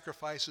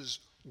sacrifices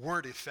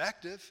weren't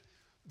effective.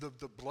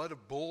 The blood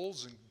of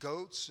bulls and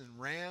goats and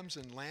rams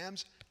and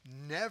lambs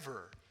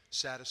never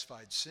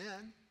satisfied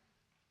sin.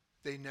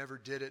 They never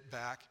did it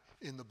back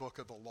in the book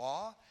of the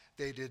law.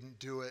 They didn't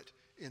do it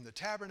in the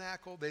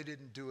tabernacle. They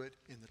didn't do it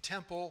in the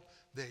temple.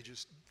 They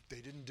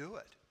didn't do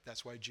it.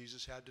 That's why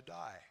Jesus had to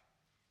die.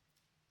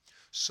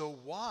 So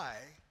why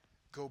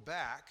go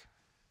back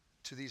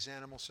to these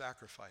animal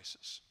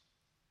sacrifices?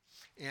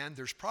 And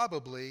there's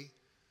probably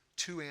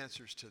 2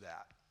 answers to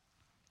that.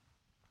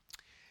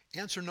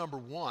 Answer number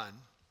 1,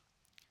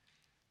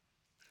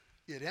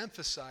 it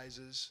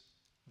emphasizes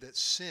that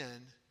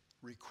sin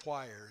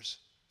requires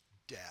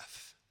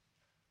death.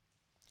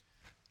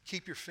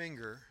 Keep your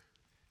finger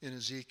in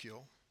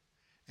Ezekiel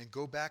and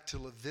go back to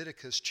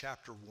Leviticus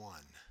chapter 1.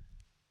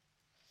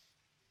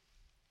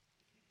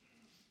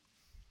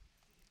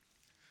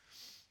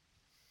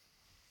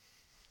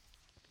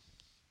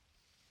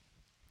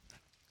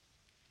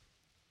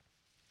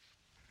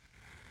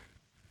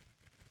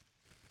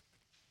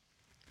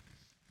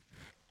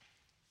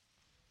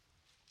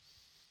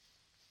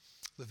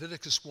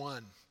 Leviticus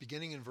 1,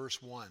 beginning in verse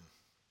 1.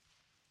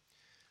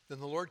 Then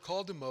the Lord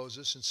called to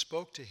Moses and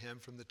spoke to him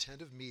from the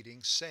tent of meeting,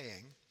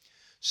 saying,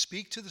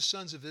 Speak to the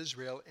sons of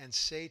Israel and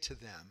say to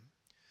them,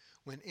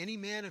 When any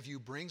man of you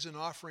brings an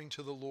offering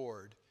to the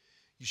Lord,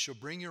 you shall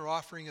bring your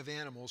offering of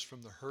animals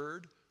from the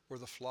herd or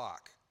the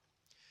flock.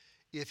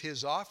 If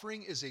his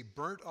offering is a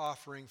burnt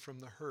offering from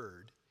the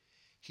herd,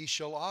 he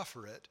shall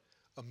offer it,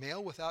 a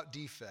male without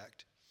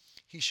defect.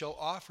 He shall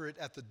offer it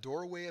at the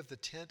doorway of the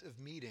tent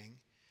of meeting,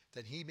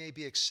 that he may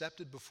be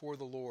accepted before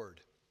the Lord.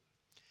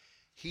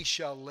 He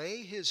shall lay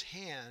his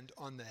hand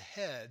on the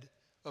head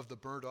of the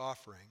burnt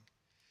offering,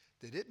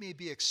 that it may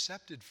be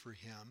accepted for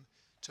him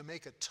to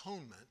make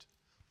atonement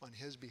on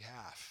his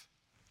behalf.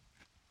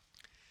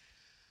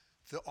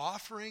 The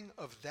offering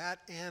of that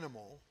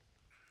animal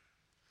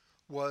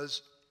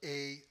was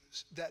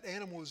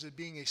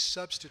being a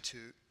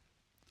substitute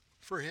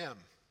for him.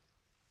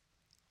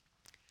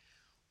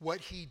 What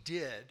he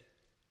did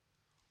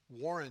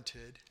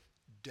warranted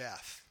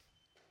death.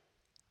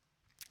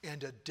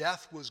 And a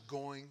death was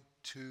going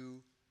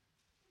to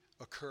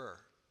occur.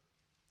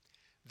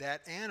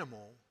 That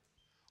animal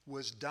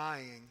was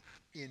dying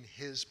in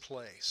his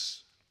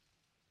place.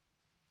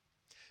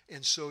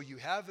 And so you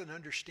have an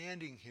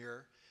understanding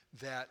here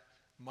that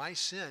my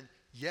sin,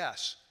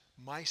 yes,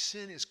 my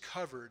sin is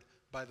covered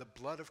by the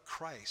blood of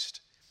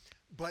Christ,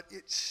 but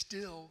it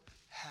still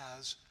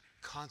has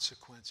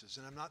consequences.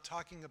 And I'm not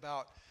talking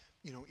about,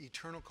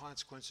 eternal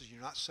consequences.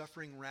 You're not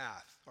suffering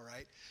wrath, all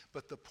right?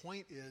 But the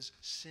point is,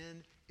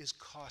 sin is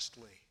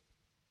costly.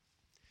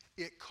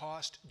 It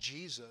cost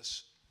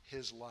Jesus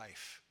his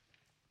life.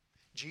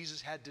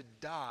 Jesus had to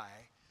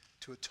die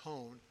to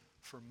atone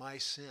for my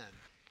sin.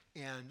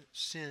 And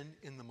sin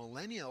in the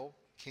millennial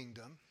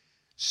kingdom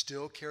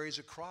still carries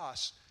a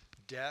cross.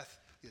 Death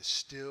is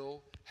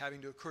still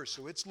having to occur.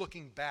 So it's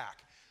looking back.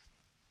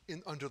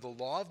 Under the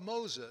law of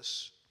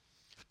Moses,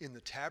 in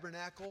the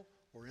tabernacle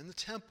or in the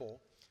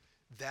temple,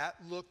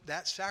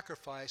 that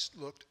sacrifice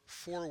looked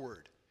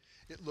forward.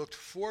 It looked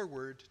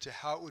forward to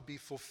how it would be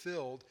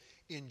fulfilled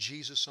in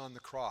Jesus on the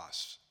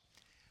cross.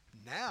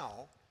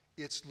 Now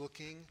it's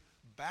looking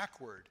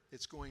backward.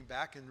 It's going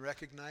back and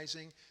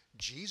recognizing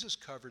Jesus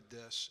covered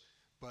this,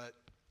 but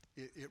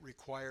it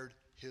required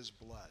his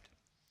blood.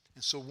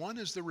 And so one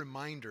is the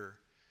reminder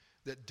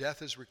that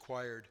death is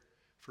required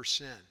for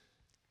sin.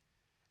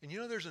 And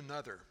there's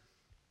another.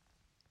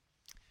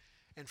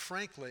 And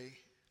frankly,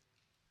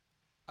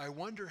 I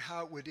wonder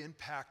how it would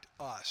impact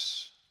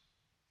us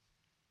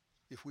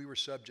if we were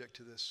subject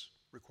to this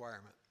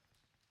requirement.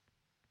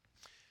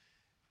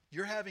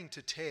 You're having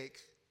to take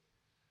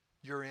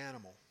your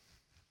animal,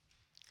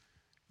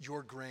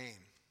 your grain,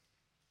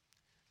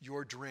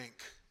 your drink,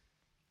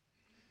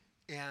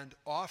 and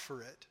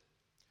offer it.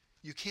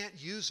 You can't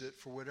use it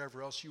for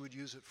whatever else you would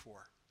use it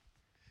for.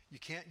 You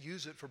can't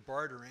use it for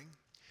bartering.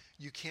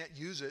 You can't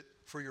use it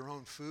for your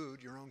own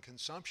food, your own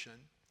consumption.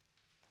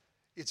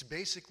 It's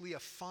basically a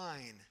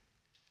fine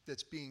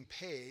that's being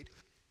paid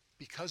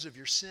because of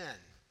your sin.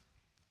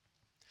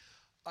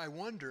 I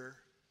wonder,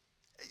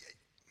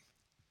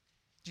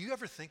 do you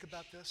ever think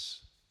about this?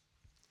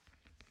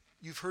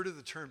 You've heard of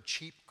the term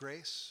cheap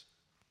grace?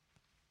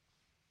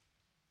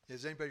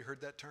 Has anybody heard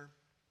that term?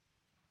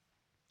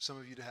 Some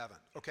of you haven't.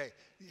 Okay,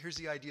 here's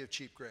the idea of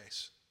cheap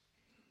grace.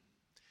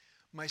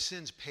 My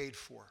sin's paid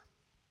for.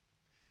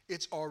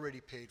 It's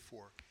already paid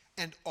for.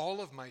 And all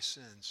of my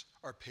sins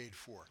are paid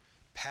for.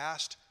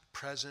 Past,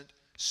 present,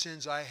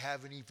 sins I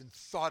haven't even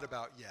thought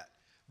about yet.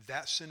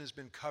 That sin has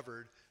been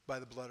covered by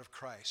the blood of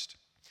Christ.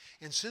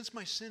 And since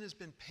my sin has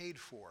been paid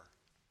for,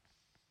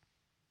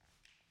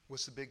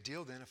 what's the big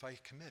deal then if I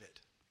commit it?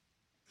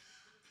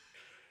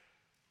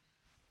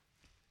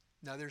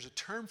 Now there's a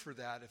term for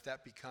that if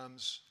that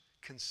becomes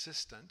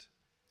consistent.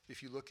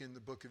 If you look in the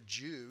book of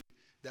Jude,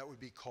 that would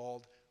be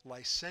called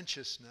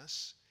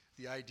licentiousness.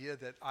 The idea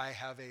that I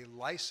have a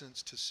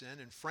license to sin,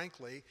 and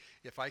frankly,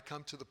 if I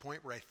come to the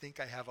point where I think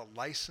I have a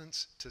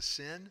license to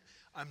sin,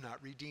 I'm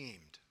not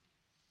redeemed.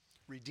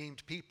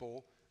 Redeemed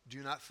people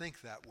do not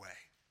think that way.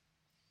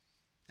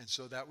 And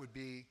so that would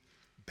be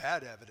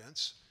bad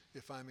evidence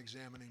if I'm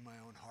examining my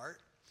own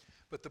heart.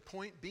 But the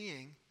point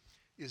being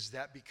is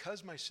that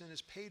because my sin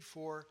is paid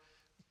for,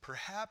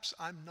 perhaps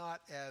I'm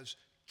not as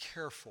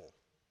careful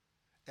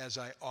as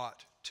I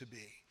ought to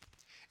be.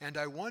 And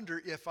I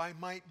wonder if I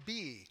might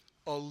be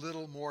a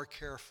little more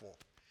careful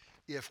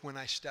if when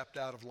I stepped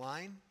out of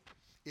line,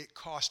 it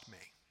cost me.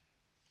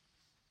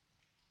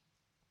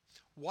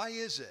 Why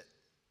is it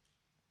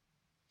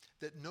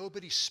that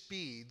nobody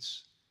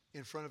speeds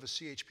in front of a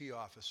CHP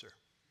officer?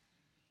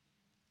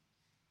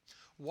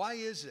 Why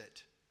is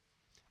it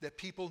that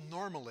people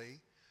normally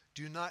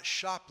do not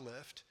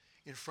shoplift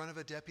in front of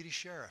a deputy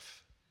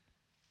sheriff?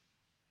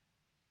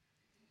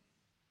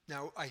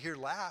 Now, I hear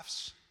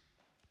laughs,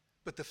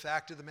 but the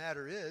fact of the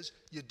matter is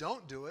you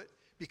don't do it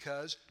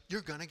because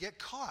you're going to get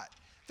caught.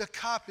 The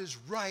cop is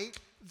right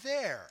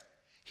there.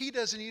 He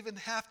doesn't even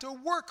have to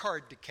work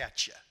hard to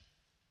catch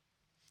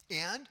you.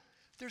 And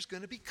there's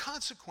going to be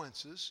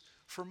consequences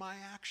for my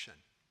action.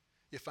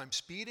 If I'm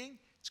speeding,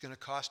 it's going to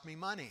cost me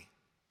money.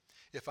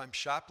 If I'm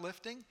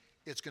shoplifting,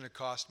 it's going to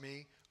cost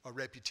me a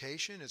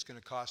reputation. It's going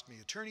to cost me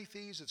attorney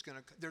fees.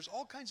 There's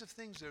all kinds of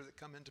things there that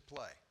come into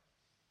play.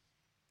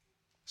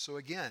 So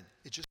again,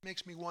 it just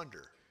makes me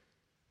wonder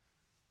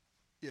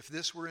if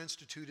this were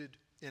instituted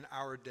in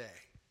our day,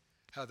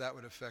 how that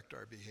would affect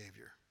our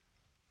behavior.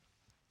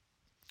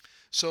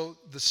 So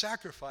the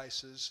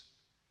sacrifices,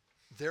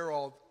 they're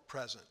all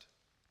present.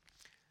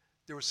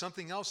 There was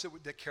something else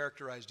that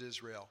characterized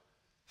Israel: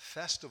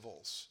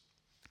 festivals,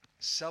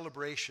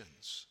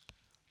 celebrations,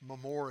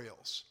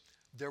 memorials.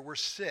 There were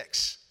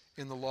 6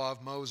 in the law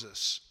of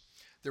Moses.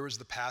 There was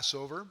the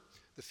Passover,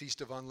 the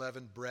Feast of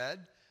Unleavened Bread,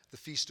 the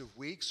Feast of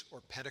Weeks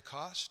or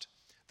Pentecost,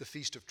 the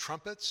Feast of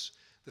Trumpets,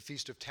 the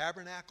Feast of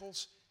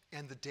Tabernacles,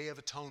 and the Day of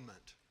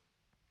Atonement.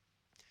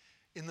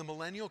 In the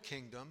millennial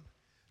kingdom,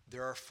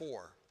 there are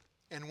 4,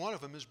 and one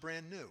of them is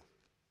brand new.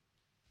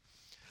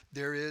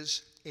 There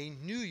is a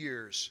New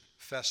Year's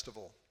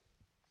festival.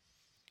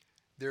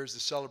 There's the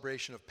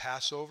celebration of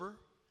Passover.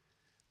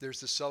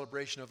 There's the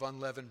celebration of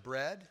unleavened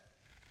bread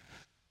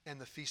and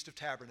the Feast of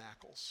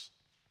Tabernacles.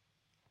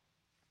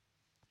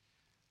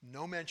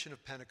 No mention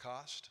of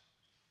Pentecost.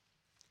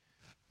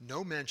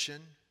 No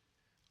mention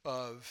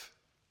of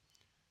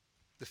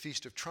the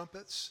Feast of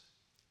Trumpets.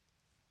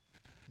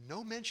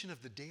 No mention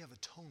of the Day of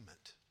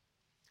Atonement.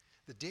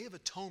 The Day of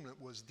Atonement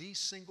was the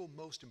single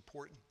most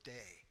important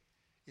day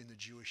in the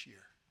Jewish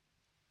year.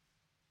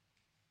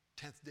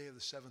 10th day of the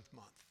 7th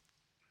month.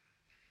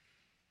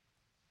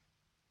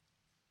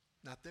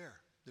 Not there.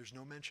 There's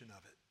no mention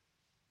of it.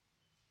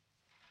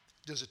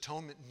 Does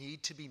atonement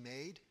need to be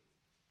made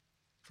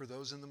for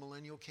those in the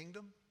millennial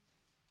kingdom?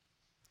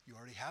 You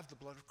already have the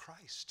blood of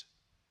Christ.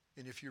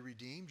 And if you're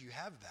redeemed, you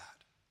have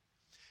that.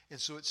 And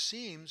so it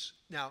seems,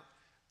 now,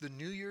 the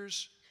New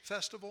Year's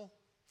festival,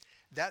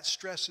 that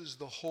stresses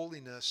the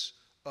holiness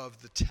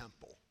of the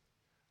temple.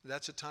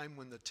 That's a time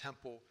when the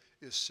temple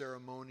is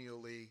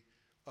ceremonially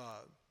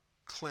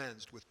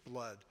cleansed with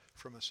blood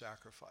from a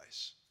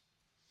sacrifice.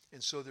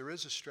 And so there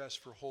is a stress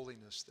for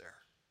holiness there.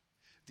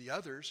 The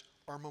others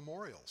are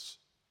memorials.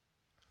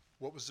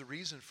 What was the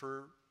reason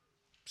for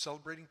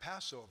celebrating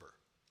Passover?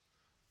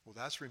 Well,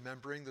 that's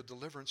remembering the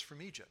deliverance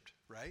from Egypt,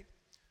 right?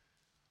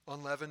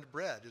 Unleavened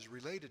bread is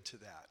related to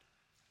that,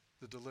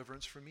 the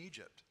deliverance from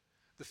Egypt.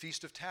 The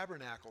Feast of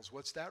Tabernacles,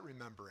 what's that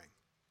remembering?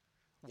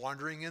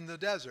 Wandering in the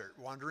desert,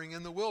 wandering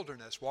in the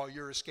wilderness while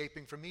you're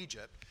escaping from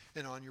Egypt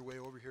and on your way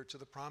over here to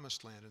the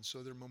Promised Land. And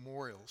so they're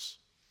memorials.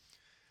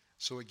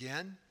 So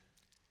again,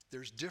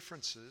 there's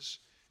differences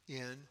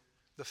in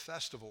the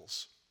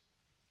festivals.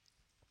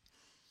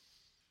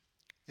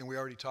 And we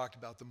already talked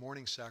about the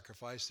morning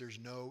sacrifice. There's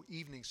no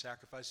evening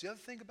sacrifice. The other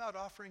thing about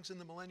offerings in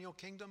the millennial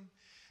kingdom,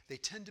 they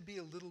tend to be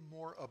a little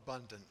more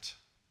abundant.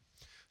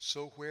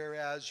 So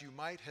whereas you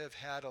might have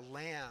had a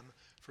lamb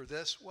for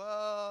this,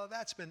 well,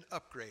 that's been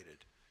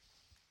upgraded.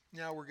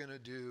 Now we're going to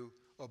do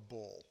a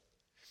bull.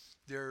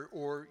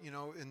 Or,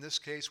 in this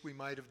case, we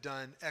might have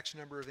done X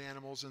number of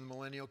animals in the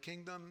millennial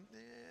kingdom.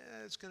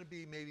 It's going to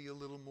be maybe a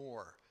little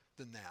more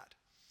than that.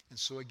 And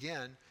so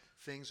again,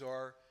 things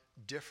are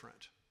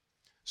different.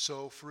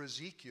 So for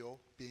Ezekiel,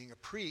 being a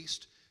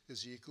priest,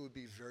 Ezekiel would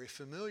be very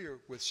familiar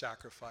with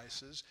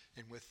sacrifices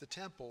and with the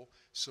temple.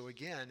 So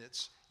again,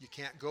 you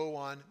can't go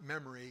on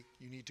memory.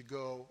 You need to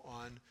go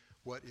on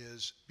what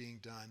is being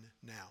done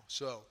now.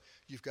 So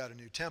you've got a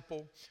new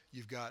temple.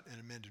 You've got an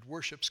amended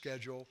worship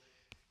schedule.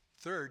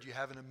 Third, you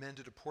have an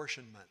amended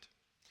apportionment.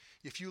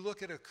 If you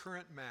look at a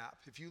current map,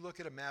 if you look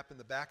at a map in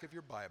the back of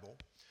your Bible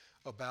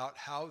about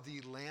how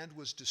the land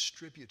was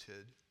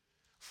distributed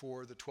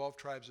for the 12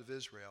 tribes of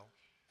Israel,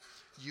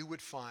 you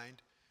would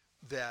find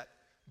that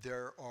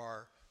they're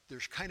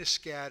kind of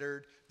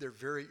scattered, they're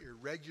very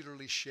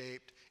irregularly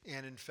shaped,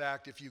 and in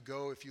fact, if you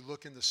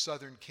look in the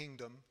southern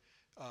kingdom,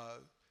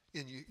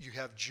 and you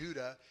have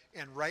Judah,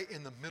 and right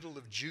in the middle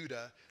of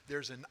Judah,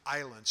 there's an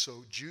island.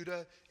 So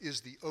Judah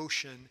is the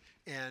ocean,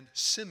 and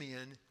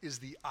Simeon is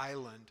the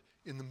island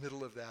in the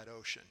middle of that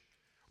ocean.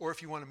 Or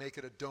if you want to make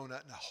it a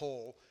donut and a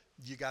hole,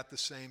 you got the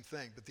same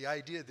thing. But the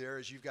idea there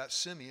is you've got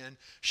Simeon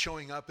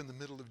showing up in the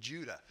middle of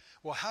Judah.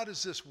 Well, how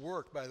does this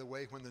work, by the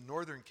way, when the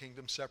northern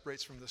kingdom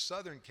separates from the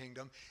southern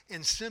kingdom,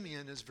 and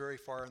Simeon is very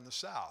far in the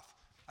south?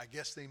 I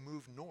guess they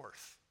moved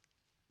north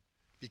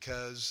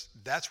because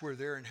that's where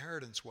their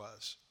inheritance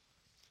was.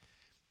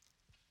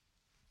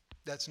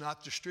 That's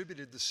not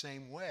distributed the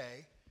same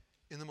way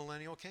in the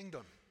millennial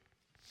kingdom.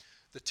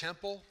 The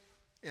temple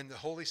and the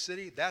holy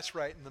city, that's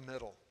right in the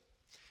middle.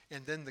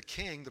 And then the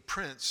king, the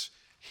prince,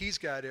 he's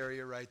got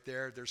area right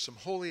there. There's some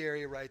holy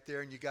area right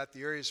there, and you got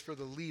the areas for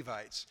the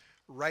Levites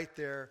right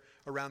there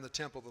around the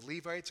temple. The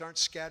Levites aren't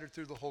scattered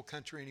through the whole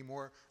country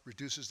anymore,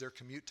 reduces their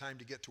commute time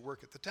to get to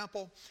work at the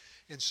temple.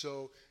 And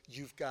so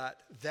you've got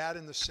that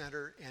in the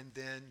center, and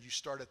then you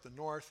start at the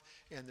north,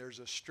 and there's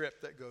a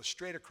strip that goes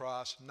straight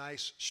across,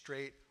 nice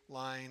straight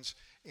lines,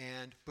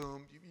 and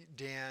boom,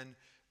 Dan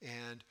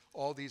and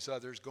all these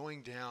others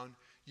going down.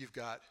 You've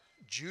got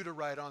Judah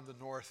right on the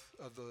north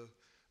of the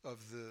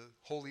of the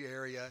holy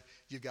area.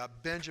 You've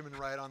got Benjamin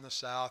right on the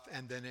south,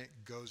 and then it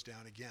goes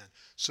down again.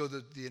 So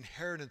the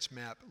inheritance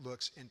map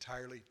looks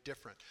entirely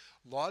different.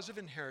 Laws of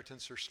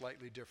inheritance are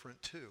slightly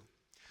different too.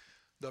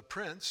 The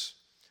prince,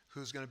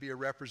 who's going to be a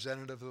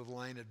representative of the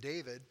line of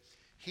David,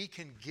 he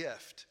can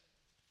gift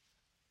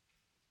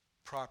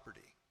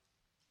property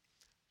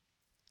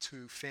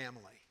to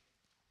family,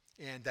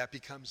 and that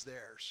becomes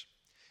theirs.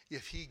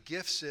 If he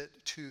gifts it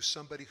to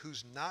somebody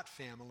who's not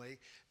family,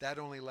 that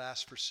only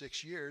lasts for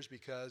 6 years,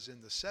 because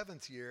in the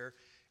 7th year,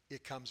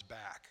 it comes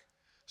back.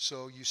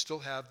 So you still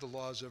have the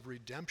laws of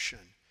redemption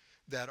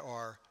that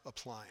are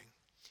applying.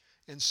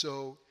 And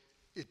so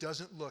it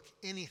doesn't look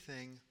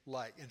anything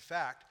like. In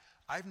fact,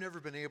 I've never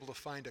been able to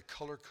find a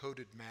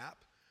color-coded map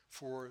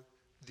for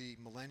the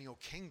millennial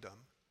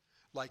kingdom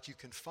like you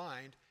can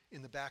find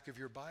in the back of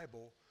your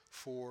Bible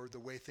for the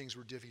way things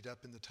were divvied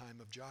up in the time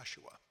of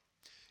Joshua.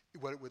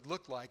 What it would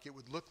look like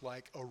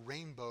a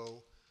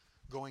rainbow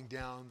going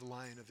down the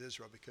line of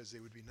Israel, because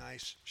they would be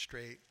nice,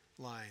 straight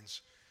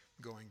lines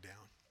going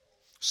down.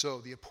 So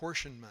the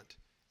apportionment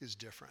is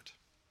different.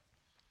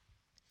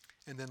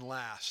 And then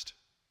last,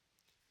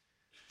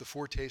 the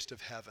foretaste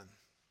of heaven.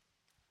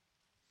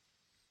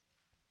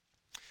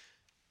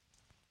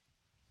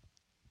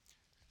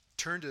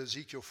 Turn to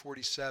Ezekiel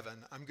 47.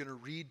 I'm going to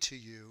read to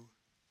you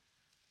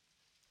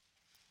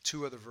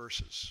 2 other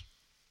verses.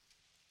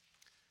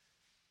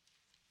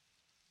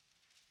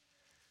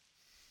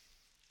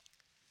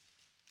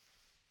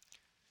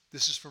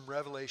 This is from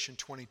Revelation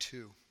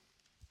 22.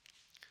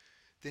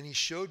 Then he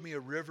showed me a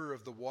river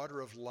of the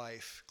water of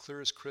life, clear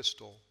as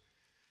crystal,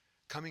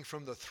 coming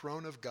from the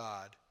throne of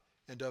God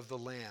and of the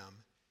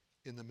Lamb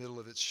in the middle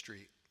of its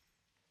street.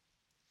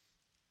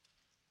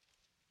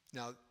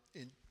 Now,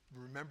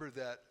 remember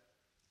that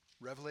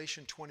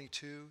Revelation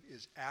 22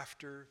 is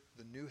after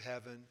the new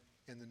heaven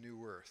and the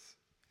new earth.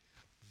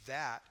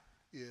 That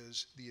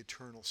is the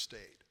eternal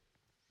state.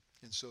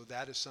 And so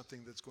that is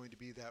something that's going to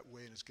be that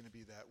way, and it's going to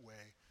be that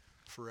way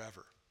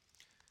forever.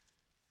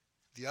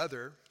 The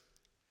other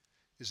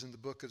is in the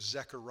book of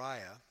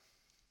Zechariah,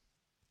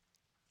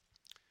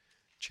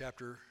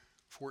 chapter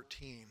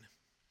 14.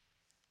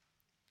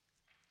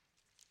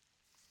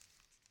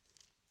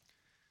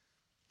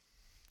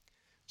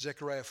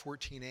 Zechariah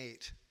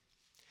 14:8.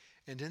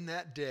 And in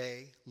that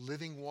day,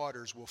 living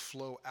waters will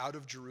flow out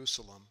of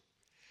Jerusalem,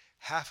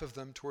 half of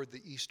them toward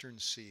the eastern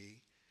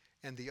sea,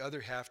 and the other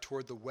half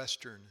toward the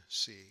western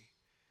sea.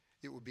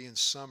 It will be in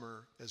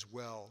summer as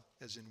well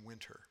as in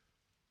winter.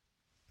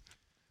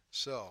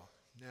 So,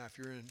 now if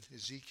you're in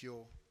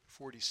Ezekiel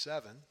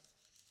 47,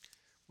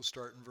 we'll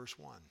start in verse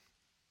 1.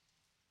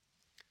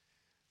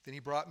 Then he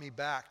brought me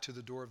back to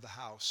the door of the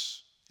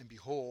house, and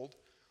behold,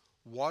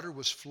 water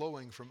was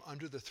flowing from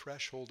under the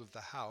threshold of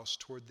the house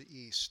toward the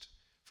east,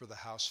 for the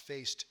house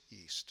faced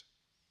east.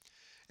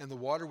 And the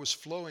water was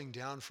flowing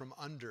down from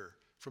under,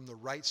 from the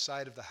right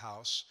side of the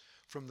house,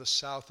 from the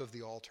south of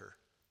the altar.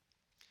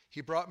 He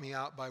brought me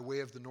out by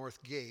way of the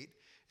north gate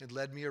and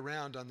led me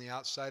around on the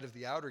outside of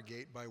the outer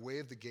gate by way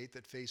of the gate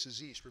that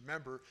faces east.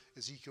 Remember,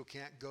 Ezekiel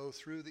can't go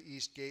through the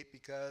east gate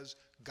because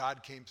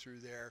God came through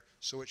there,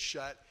 so it's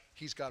shut.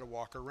 He's got to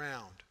walk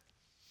around.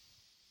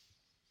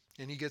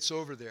 And he gets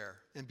over there,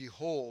 and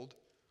behold,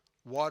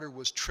 water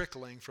was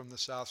trickling from the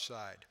south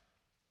side.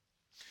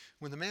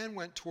 When the man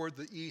went toward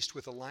the east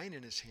with a line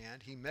in his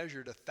hand, he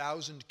measured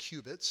 1,000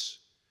 cubits,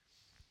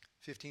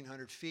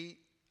 1,500 feet,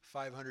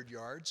 500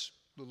 yards,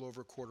 a little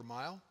over a quarter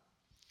mile.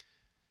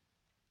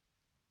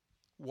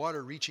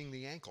 Water reaching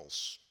the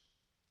ankles.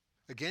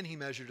 Again he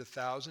measured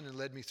 1,000 and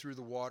led me through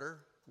the water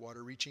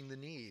reaching the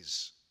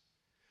knees.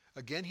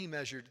 Again he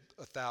measured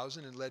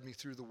 1,000 and led me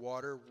through the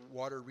water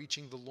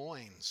reaching the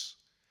loins.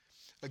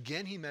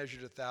 Again he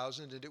measured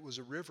 1,000, and it was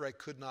a river I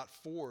could not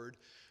ford,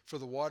 for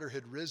the water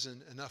had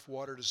risen, enough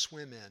water to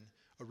swim in,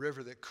 a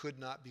river that could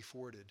not be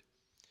forded.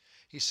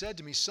 He said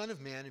to me, Son of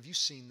man, have you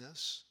seen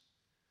this?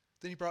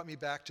 Then he brought me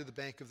back to the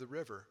bank of the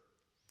river.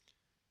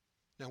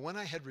 Now when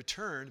I had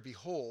returned,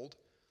 behold,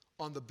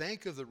 on the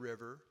bank of the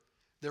river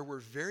there were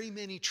very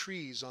many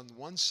trees on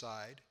one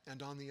side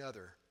and on the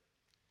other.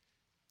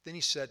 Then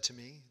he said to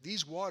me,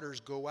 These waters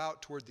go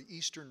out toward the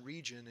eastern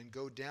region and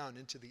go down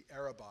into the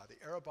Arabah.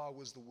 The Arabah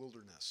was the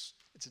wilderness.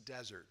 It's a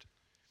desert.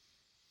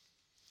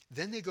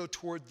 Then they go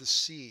toward the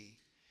sea,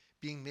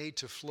 being made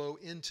to flow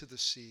into the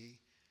sea,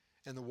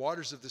 and the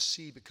waters of the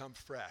sea become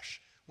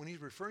fresh. When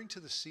he's referring to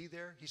the sea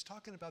there, he's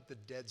talking about the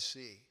Dead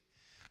Sea.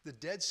 The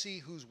Dead Sea,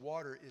 whose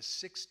water is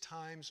 6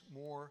 times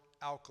more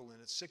alkaline,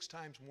 it's 6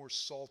 times more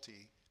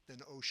salty than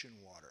ocean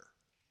water.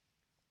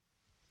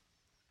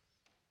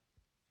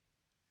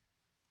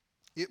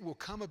 It will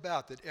come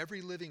about that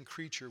every living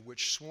creature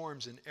which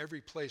swarms in every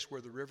place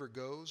where the river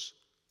goes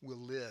will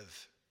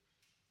live.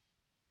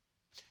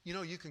 You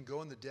know, you can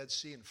go in the Dead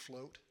Sea and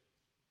float.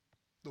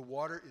 The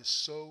water is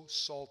so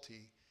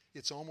salty,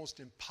 it's almost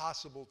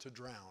impossible to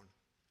drown.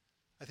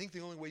 I think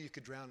the only way you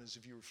could drown is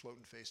if you were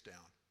floating face down,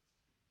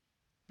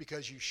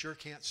 because you sure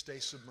can't stay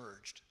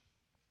submerged.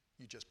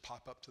 You just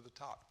pop up to the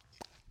top.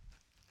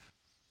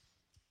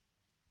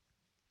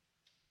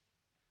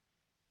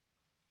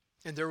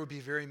 And there will be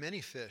very many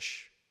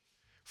fish,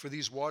 for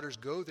these waters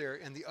go there,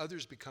 and the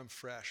others become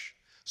fresh.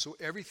 So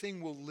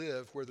everything will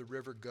live where the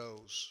river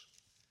goes.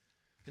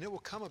 And it will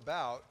come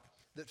about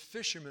that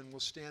fishermen will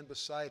stand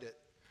beside it.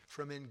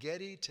 From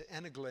En-gedi to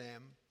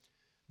Eneglaim,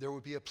 there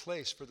will be a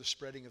place for the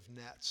spreading of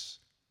nets.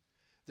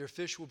 Their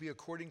fish will be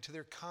according to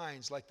their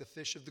kinds, like the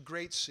fish of the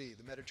Great Sea,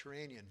 the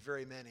Mediterranean,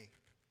 very many.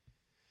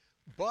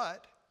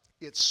 But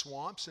its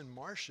swamps and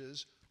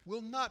marshes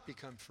will not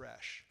become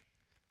fresh.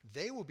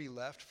 They will be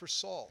left for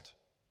salt.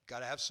 Got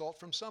to have salt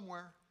from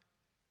somewhere.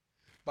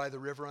 By the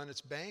river on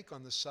its bank,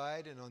 on the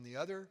side and on the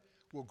other,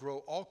 will grow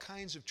all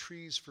kinds of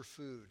trees for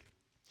food.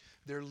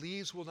 Their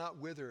leaves will not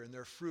wither, and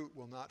their fruit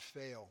will not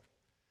fail.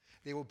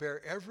 They will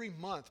bear every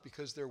month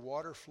because their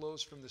water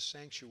flows from the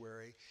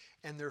sanctuary,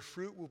 and their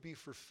fruit will be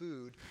for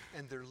food,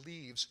 and their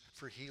leaves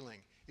for healing.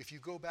 If you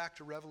go back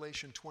to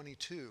Revelation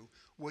 22,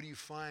 what do you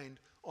find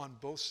on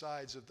both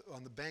sides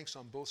on the banks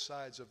on both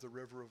sides of the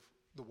river of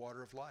the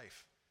water of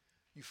life?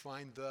 You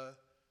find the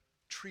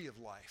tree of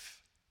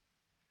life,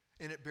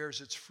 and it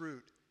bears its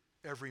fruit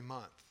every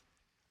month,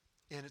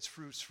 and its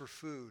fruits for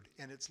food,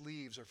 and its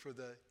leaves are for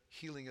the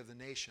healing of the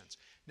nations.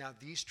 Now,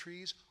 these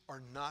trees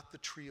are not the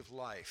tree of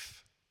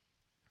life.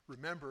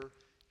 Remember,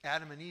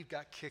 Adam and Eve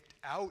got kicked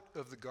out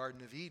of the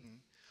Garden of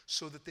Eden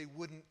so that they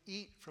wouldn't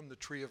eat from the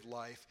tree of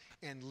life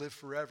and live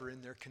forever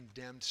in their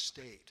condemned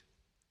state.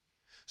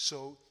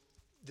 So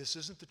this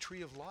isn't the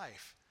tree of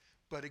life,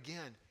 but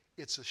again,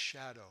 it's a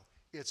shadow.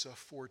 It's a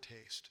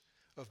foretaste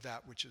of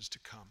that which is to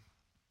come.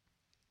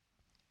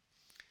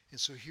 And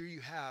so here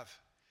you have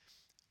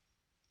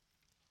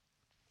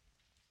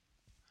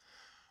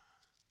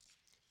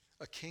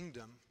a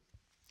kingdom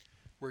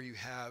where you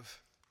have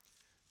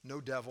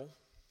no devil.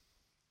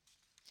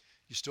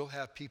 You still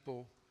have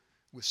people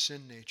with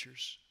sin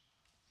natures.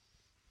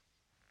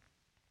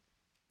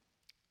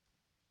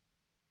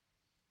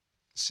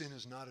 Sin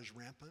is not as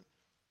rampant.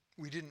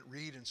 We didn't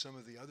read in some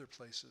of the other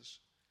places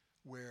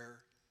where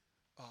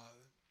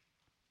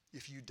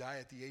if you die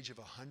at the age of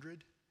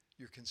 100,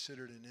 you're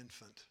considered an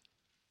infant.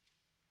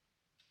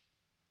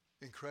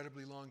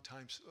 Incredibly long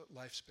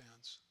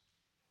lifespans.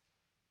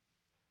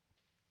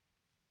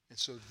 And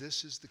so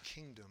this is the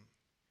kingdom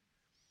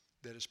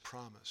that is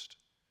promised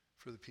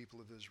for the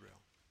people of Israel.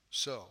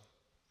 So,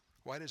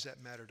 why does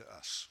that matter to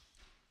us?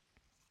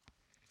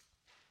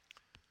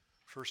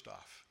 First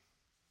off,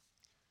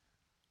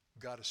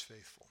 God is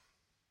faithful.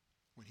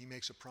 When he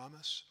makes a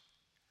promise,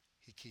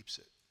 he keeps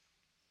it.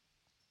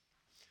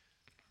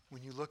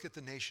 When you look at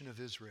the nation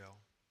of Israel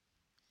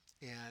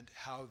and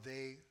how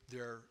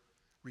their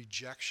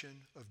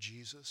rejection of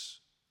Jesus,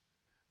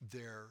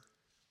 their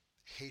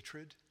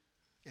hatred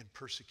and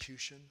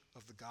persecution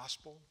of the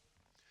gospel,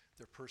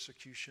 their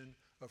persecution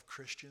of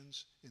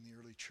Christians in the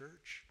early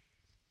church,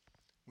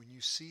 when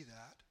you see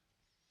that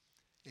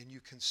and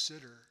you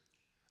consider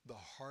the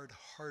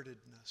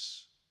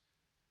hard-heartedness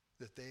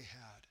that they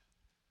had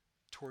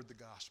toward the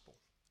gospel,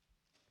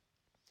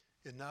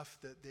 enough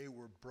that they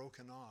were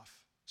broken off,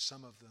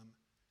 some of them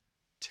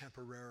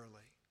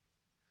temporarily,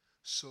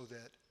 so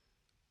that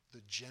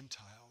the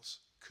Gentiles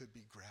could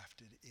be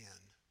grafted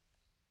in.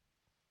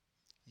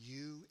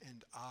 You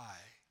and I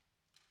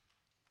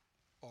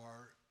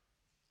are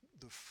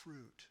the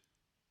fruit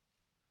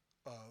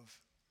of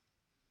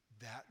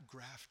that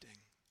grafting.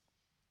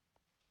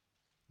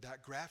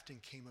 That grafting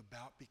came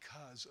about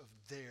because of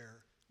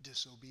their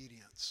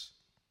disobedience.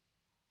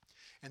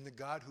 And the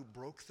God who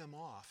broke them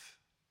off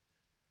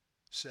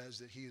says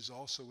that he is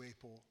also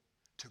able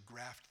to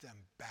graft them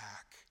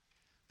back.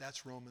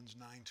 That's Romans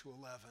 9-11.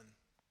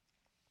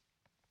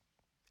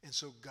 And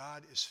so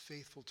God is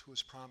faithful to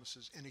his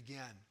promises. And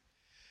again,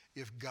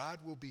 if God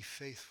will be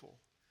faithful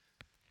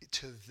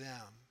to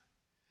them,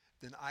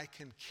 then I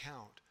can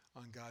count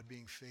on God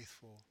being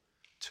faithful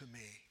to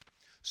me.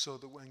 So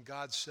that when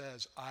God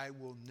says, I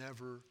will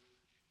never,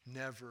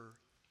 never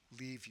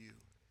leave you,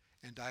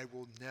 and I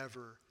will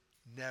never,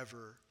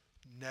 never,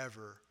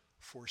 never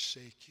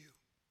forsake you.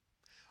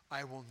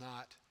 I will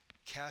not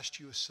cast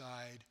you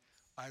aside.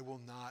 I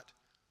will not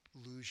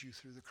lose you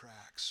through the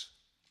cracks.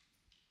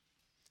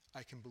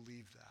 I can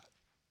believe that.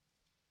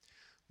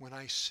 When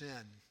I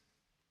sin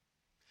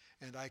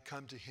and I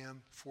come to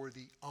him for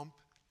the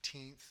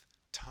umpteenth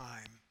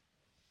time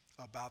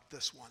about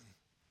this one,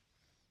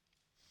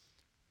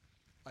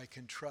 I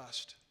can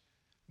trust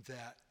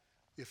that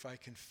if I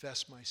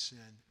confess my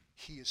sin,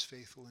 he is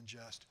faithful and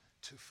just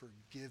to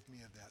forgive me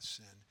of that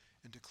sin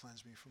and to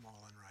cleanse me from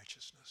all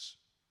unrighteousness.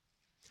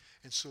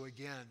 And so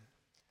again,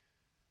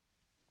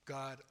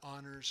 God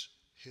honors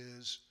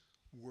his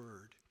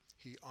word.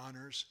 He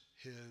honors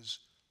his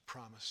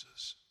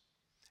promises.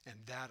 And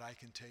that I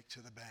can take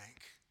to the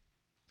bank.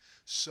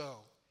 So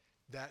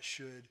that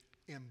should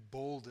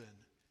embolden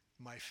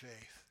my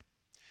faith.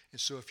 And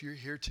so if you're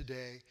here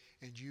today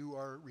and you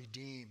are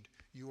redeemed,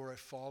 you are a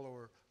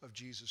follower of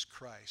Jesus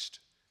Christ,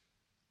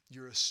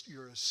 you're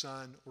a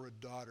son or a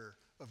daughter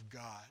of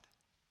God,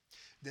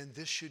 then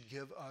this should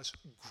give us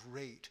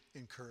great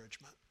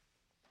encouragement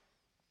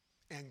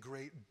and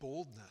great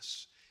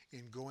boldness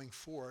in going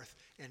forth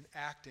and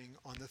acting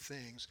on the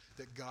things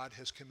that God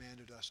has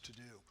commanded us to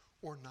do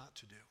or not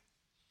to do.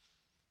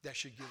 That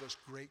should give us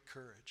great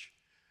courage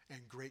and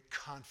great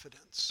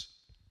confidence.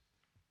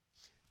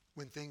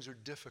 When things are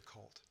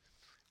difficult,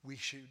 we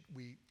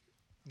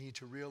need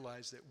to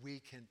realize that we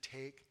can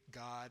take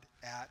God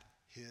at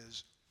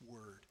his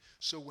word.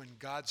 So when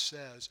God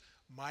says,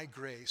 my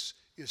grace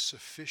is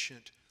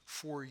sufficient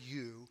for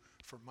you,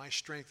 for my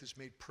strength is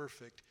made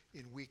perfect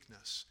in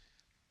weakness,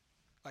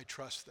 I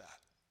trust that.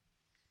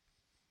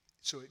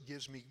 So it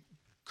gives me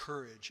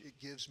courage. It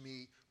gives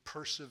me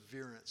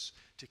perseverance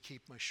to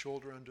keep my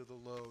shoulder under the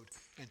load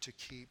and to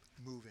keep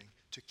moving,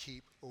 to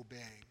keep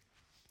obeying,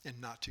 and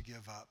not to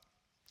give up.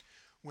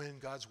 When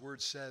God's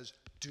word says,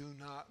 do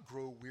not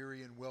grow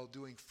weary in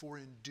well-doing, for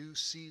in due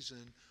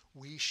season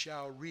we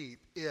shall reap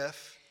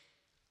if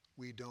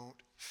we don't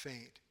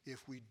faint,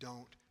 if we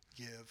don't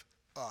give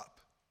up.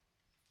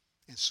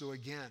 And so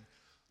again,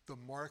 the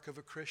mark of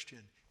a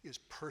Christian is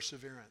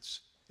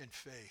perseverance and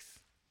faith.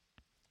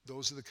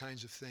 Those are the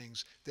kinds of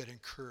things that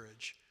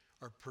encourage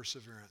our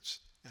perseverance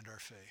and our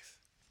faith.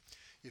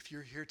 If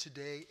you're here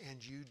today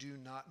and you do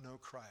not know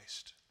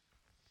Christ,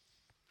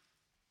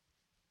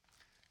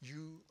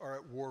 you are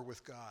at war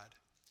with God.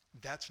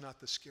 That's not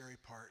the scary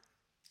part.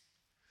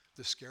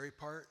 The scary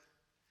part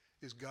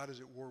is God is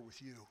at war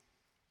with you.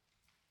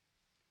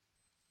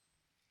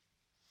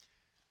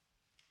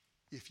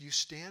 If you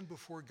stand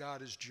before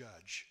God as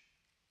judge,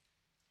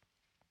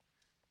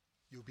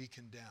 you'll be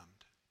condemned.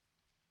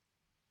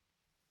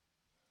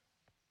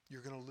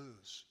 You're going to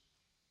lose.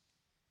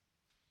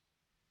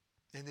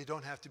 And they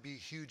don't have to be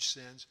huge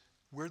sins.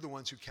 We're the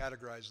ones who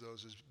categorize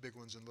those as big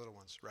ones and little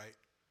ones, right?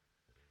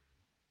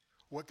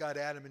 What got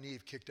Adam and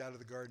Eve kicked out of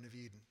the Garden of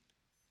Eden?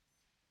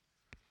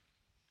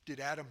 Did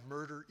Adam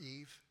murder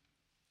Eve?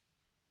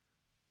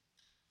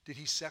 Did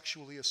he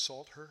sexually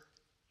assault her?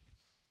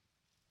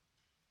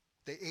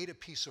 They ate a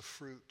piece of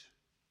fruit.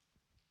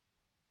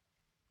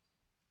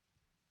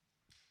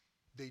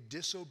 They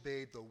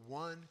disobeyed the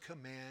one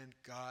command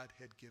God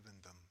had given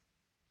them.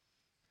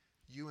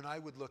 You and I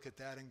would look at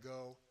that and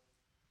go,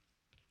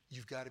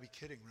 you've got to be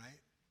kidding, right?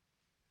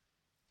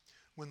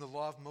 When the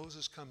law of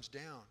Moses comes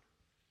down,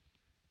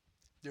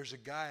 there's a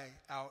guy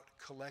out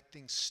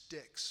collecting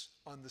sticks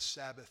on the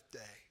Sabbath day.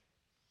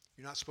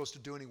 You're not supposed to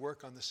do any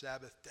work on the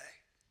Sabbath day.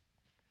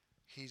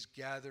 He's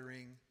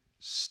gathering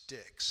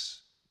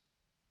sticks.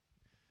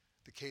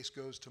 The case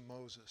goes to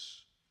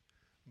Moses.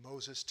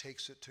 Moses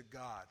takes it to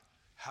God.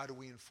 How do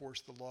we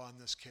enforce the law in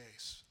this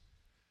case?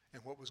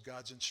 And what was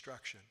God's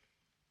instruction?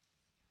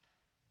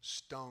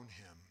 Stone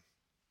him.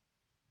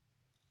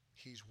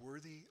 He's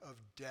worthy of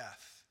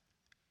death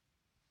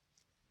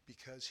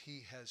because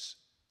he has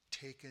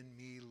taken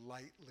me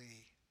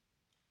lightly.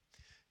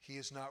 He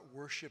has not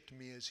worshiped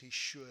me as he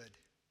should.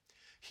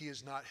 He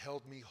has not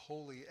held me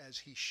holy as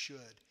he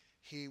should.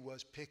 He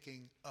was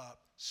picking up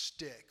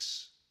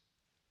sticks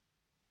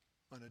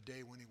on a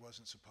day when he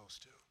wasn't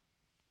supposed to.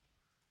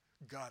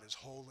 God is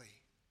holy.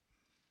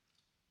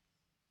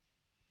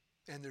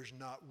 And there's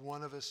not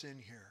one of us in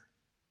here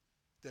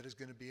that is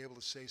going to be able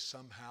to say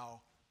somehow,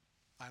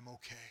 I'm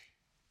okay.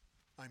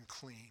 I'm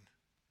clean.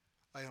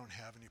 I don't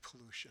have any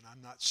pollution.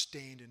 I'm not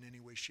stained in any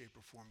way, shape,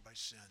 or form by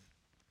sin.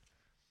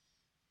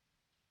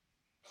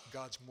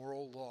 God's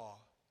moral law,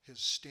 his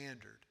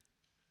standard,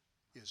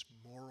 is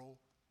moral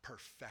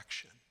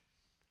perfection.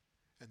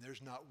 And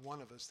there's not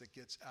one of us that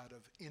gets out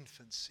of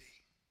infancy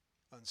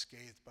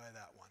unscathed by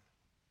that one.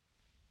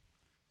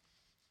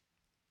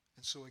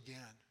 And so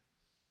again,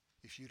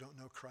 if you don't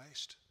know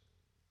Christ,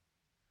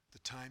 the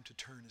time to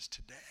turn is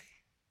today.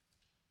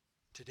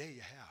 Today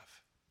you have.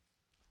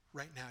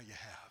 Right now you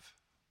have.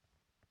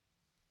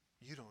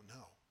 You don't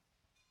know.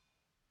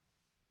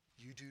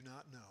 You do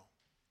not know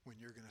when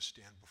you're going to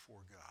stand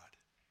before God.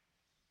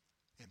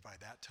 And by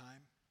that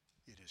time,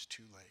 it is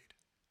too late.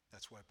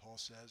 That's why Paul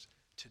says,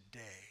 today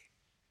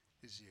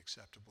is the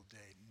acceptable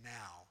day.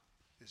 Now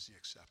is the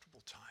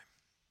acceptable time.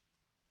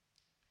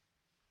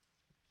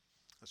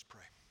 Let's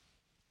pray.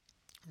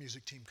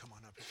 Music team, come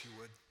on up if you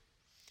would.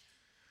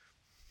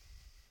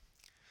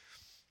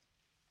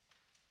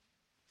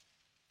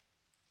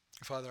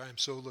 Father, I am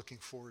so looking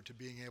forward to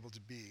being able to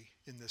be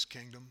in this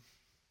kingdom,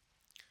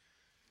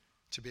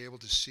 to be able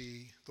to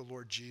see the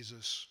Lord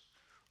Jesus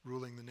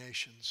ruling the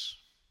nations,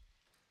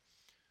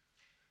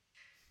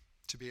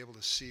 to be able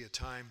to see a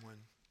time when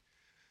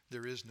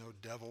there is no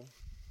devil,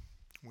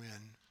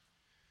 when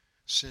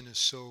sin is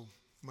so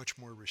much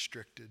more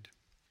restricted.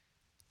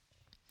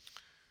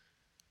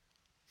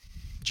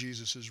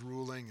 Jesus is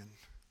ruling, and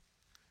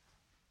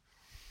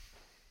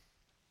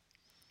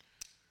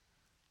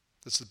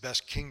that's the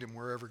best kingdom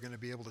we're ever going to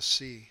be able to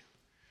see,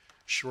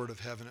 short of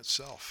heaven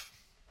itself.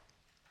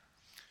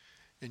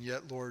 And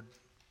yet, Lord,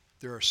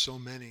 there are so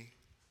many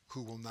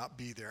who will not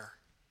be there.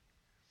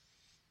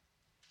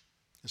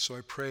 And so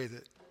I pray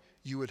that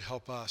you would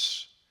help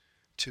us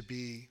to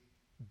be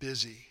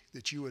busy,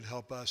 that you would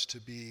help us to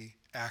be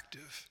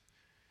active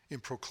in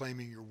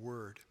proclaiming your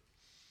word,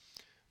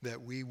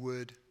 that we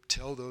would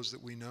tell those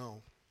that we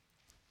know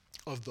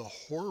of the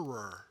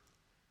horror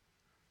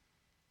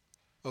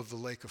of the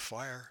lake of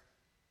fire.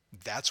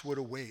 That's what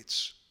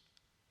awaits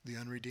the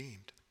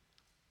unredeemed.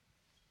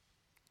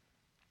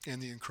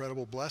 And the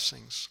incredible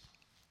blessings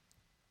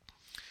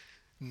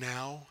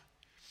now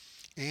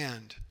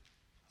and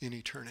in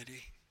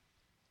eternity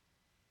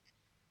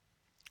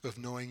of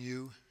knowing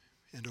you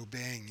and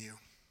obeying you.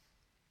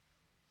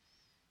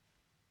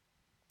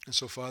 And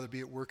so, Father,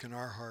 be at work in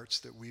our hearts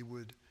that we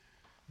would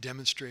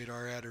demonstrate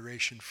our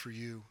adoration for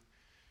you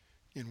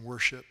in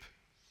worship,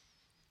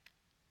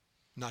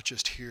 not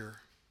just here,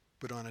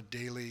 but on a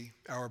daily,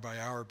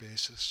 hour-by-hour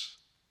basis.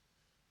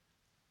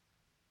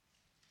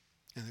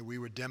 And that we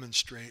would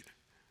demonstrate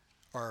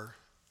our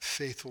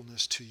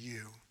faithfulness to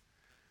you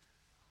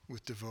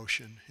with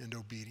devotion and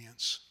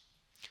obedience.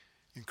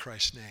 In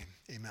Christ's name,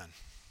 amen.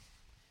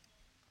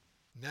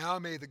 Now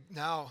may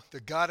the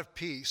God of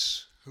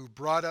peace, who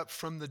brought up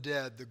from the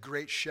dead the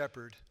great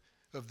shepherd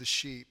of the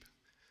sheep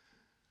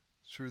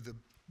through the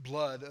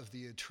blood of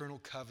the eternal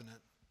covenant,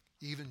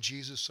 even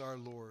Jesus our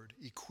Lord,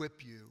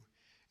 equip you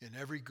in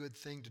every good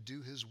thing to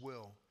do his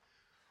will,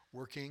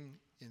 working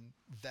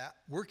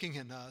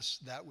in us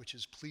that which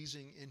is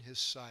pleasing in his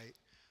sight,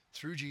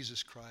 through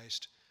Jesus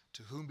Christ,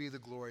 to whom be the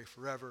glory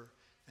forever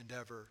and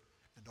ever.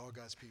 And all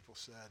God's people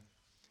said,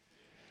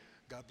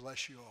 God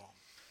bless you all.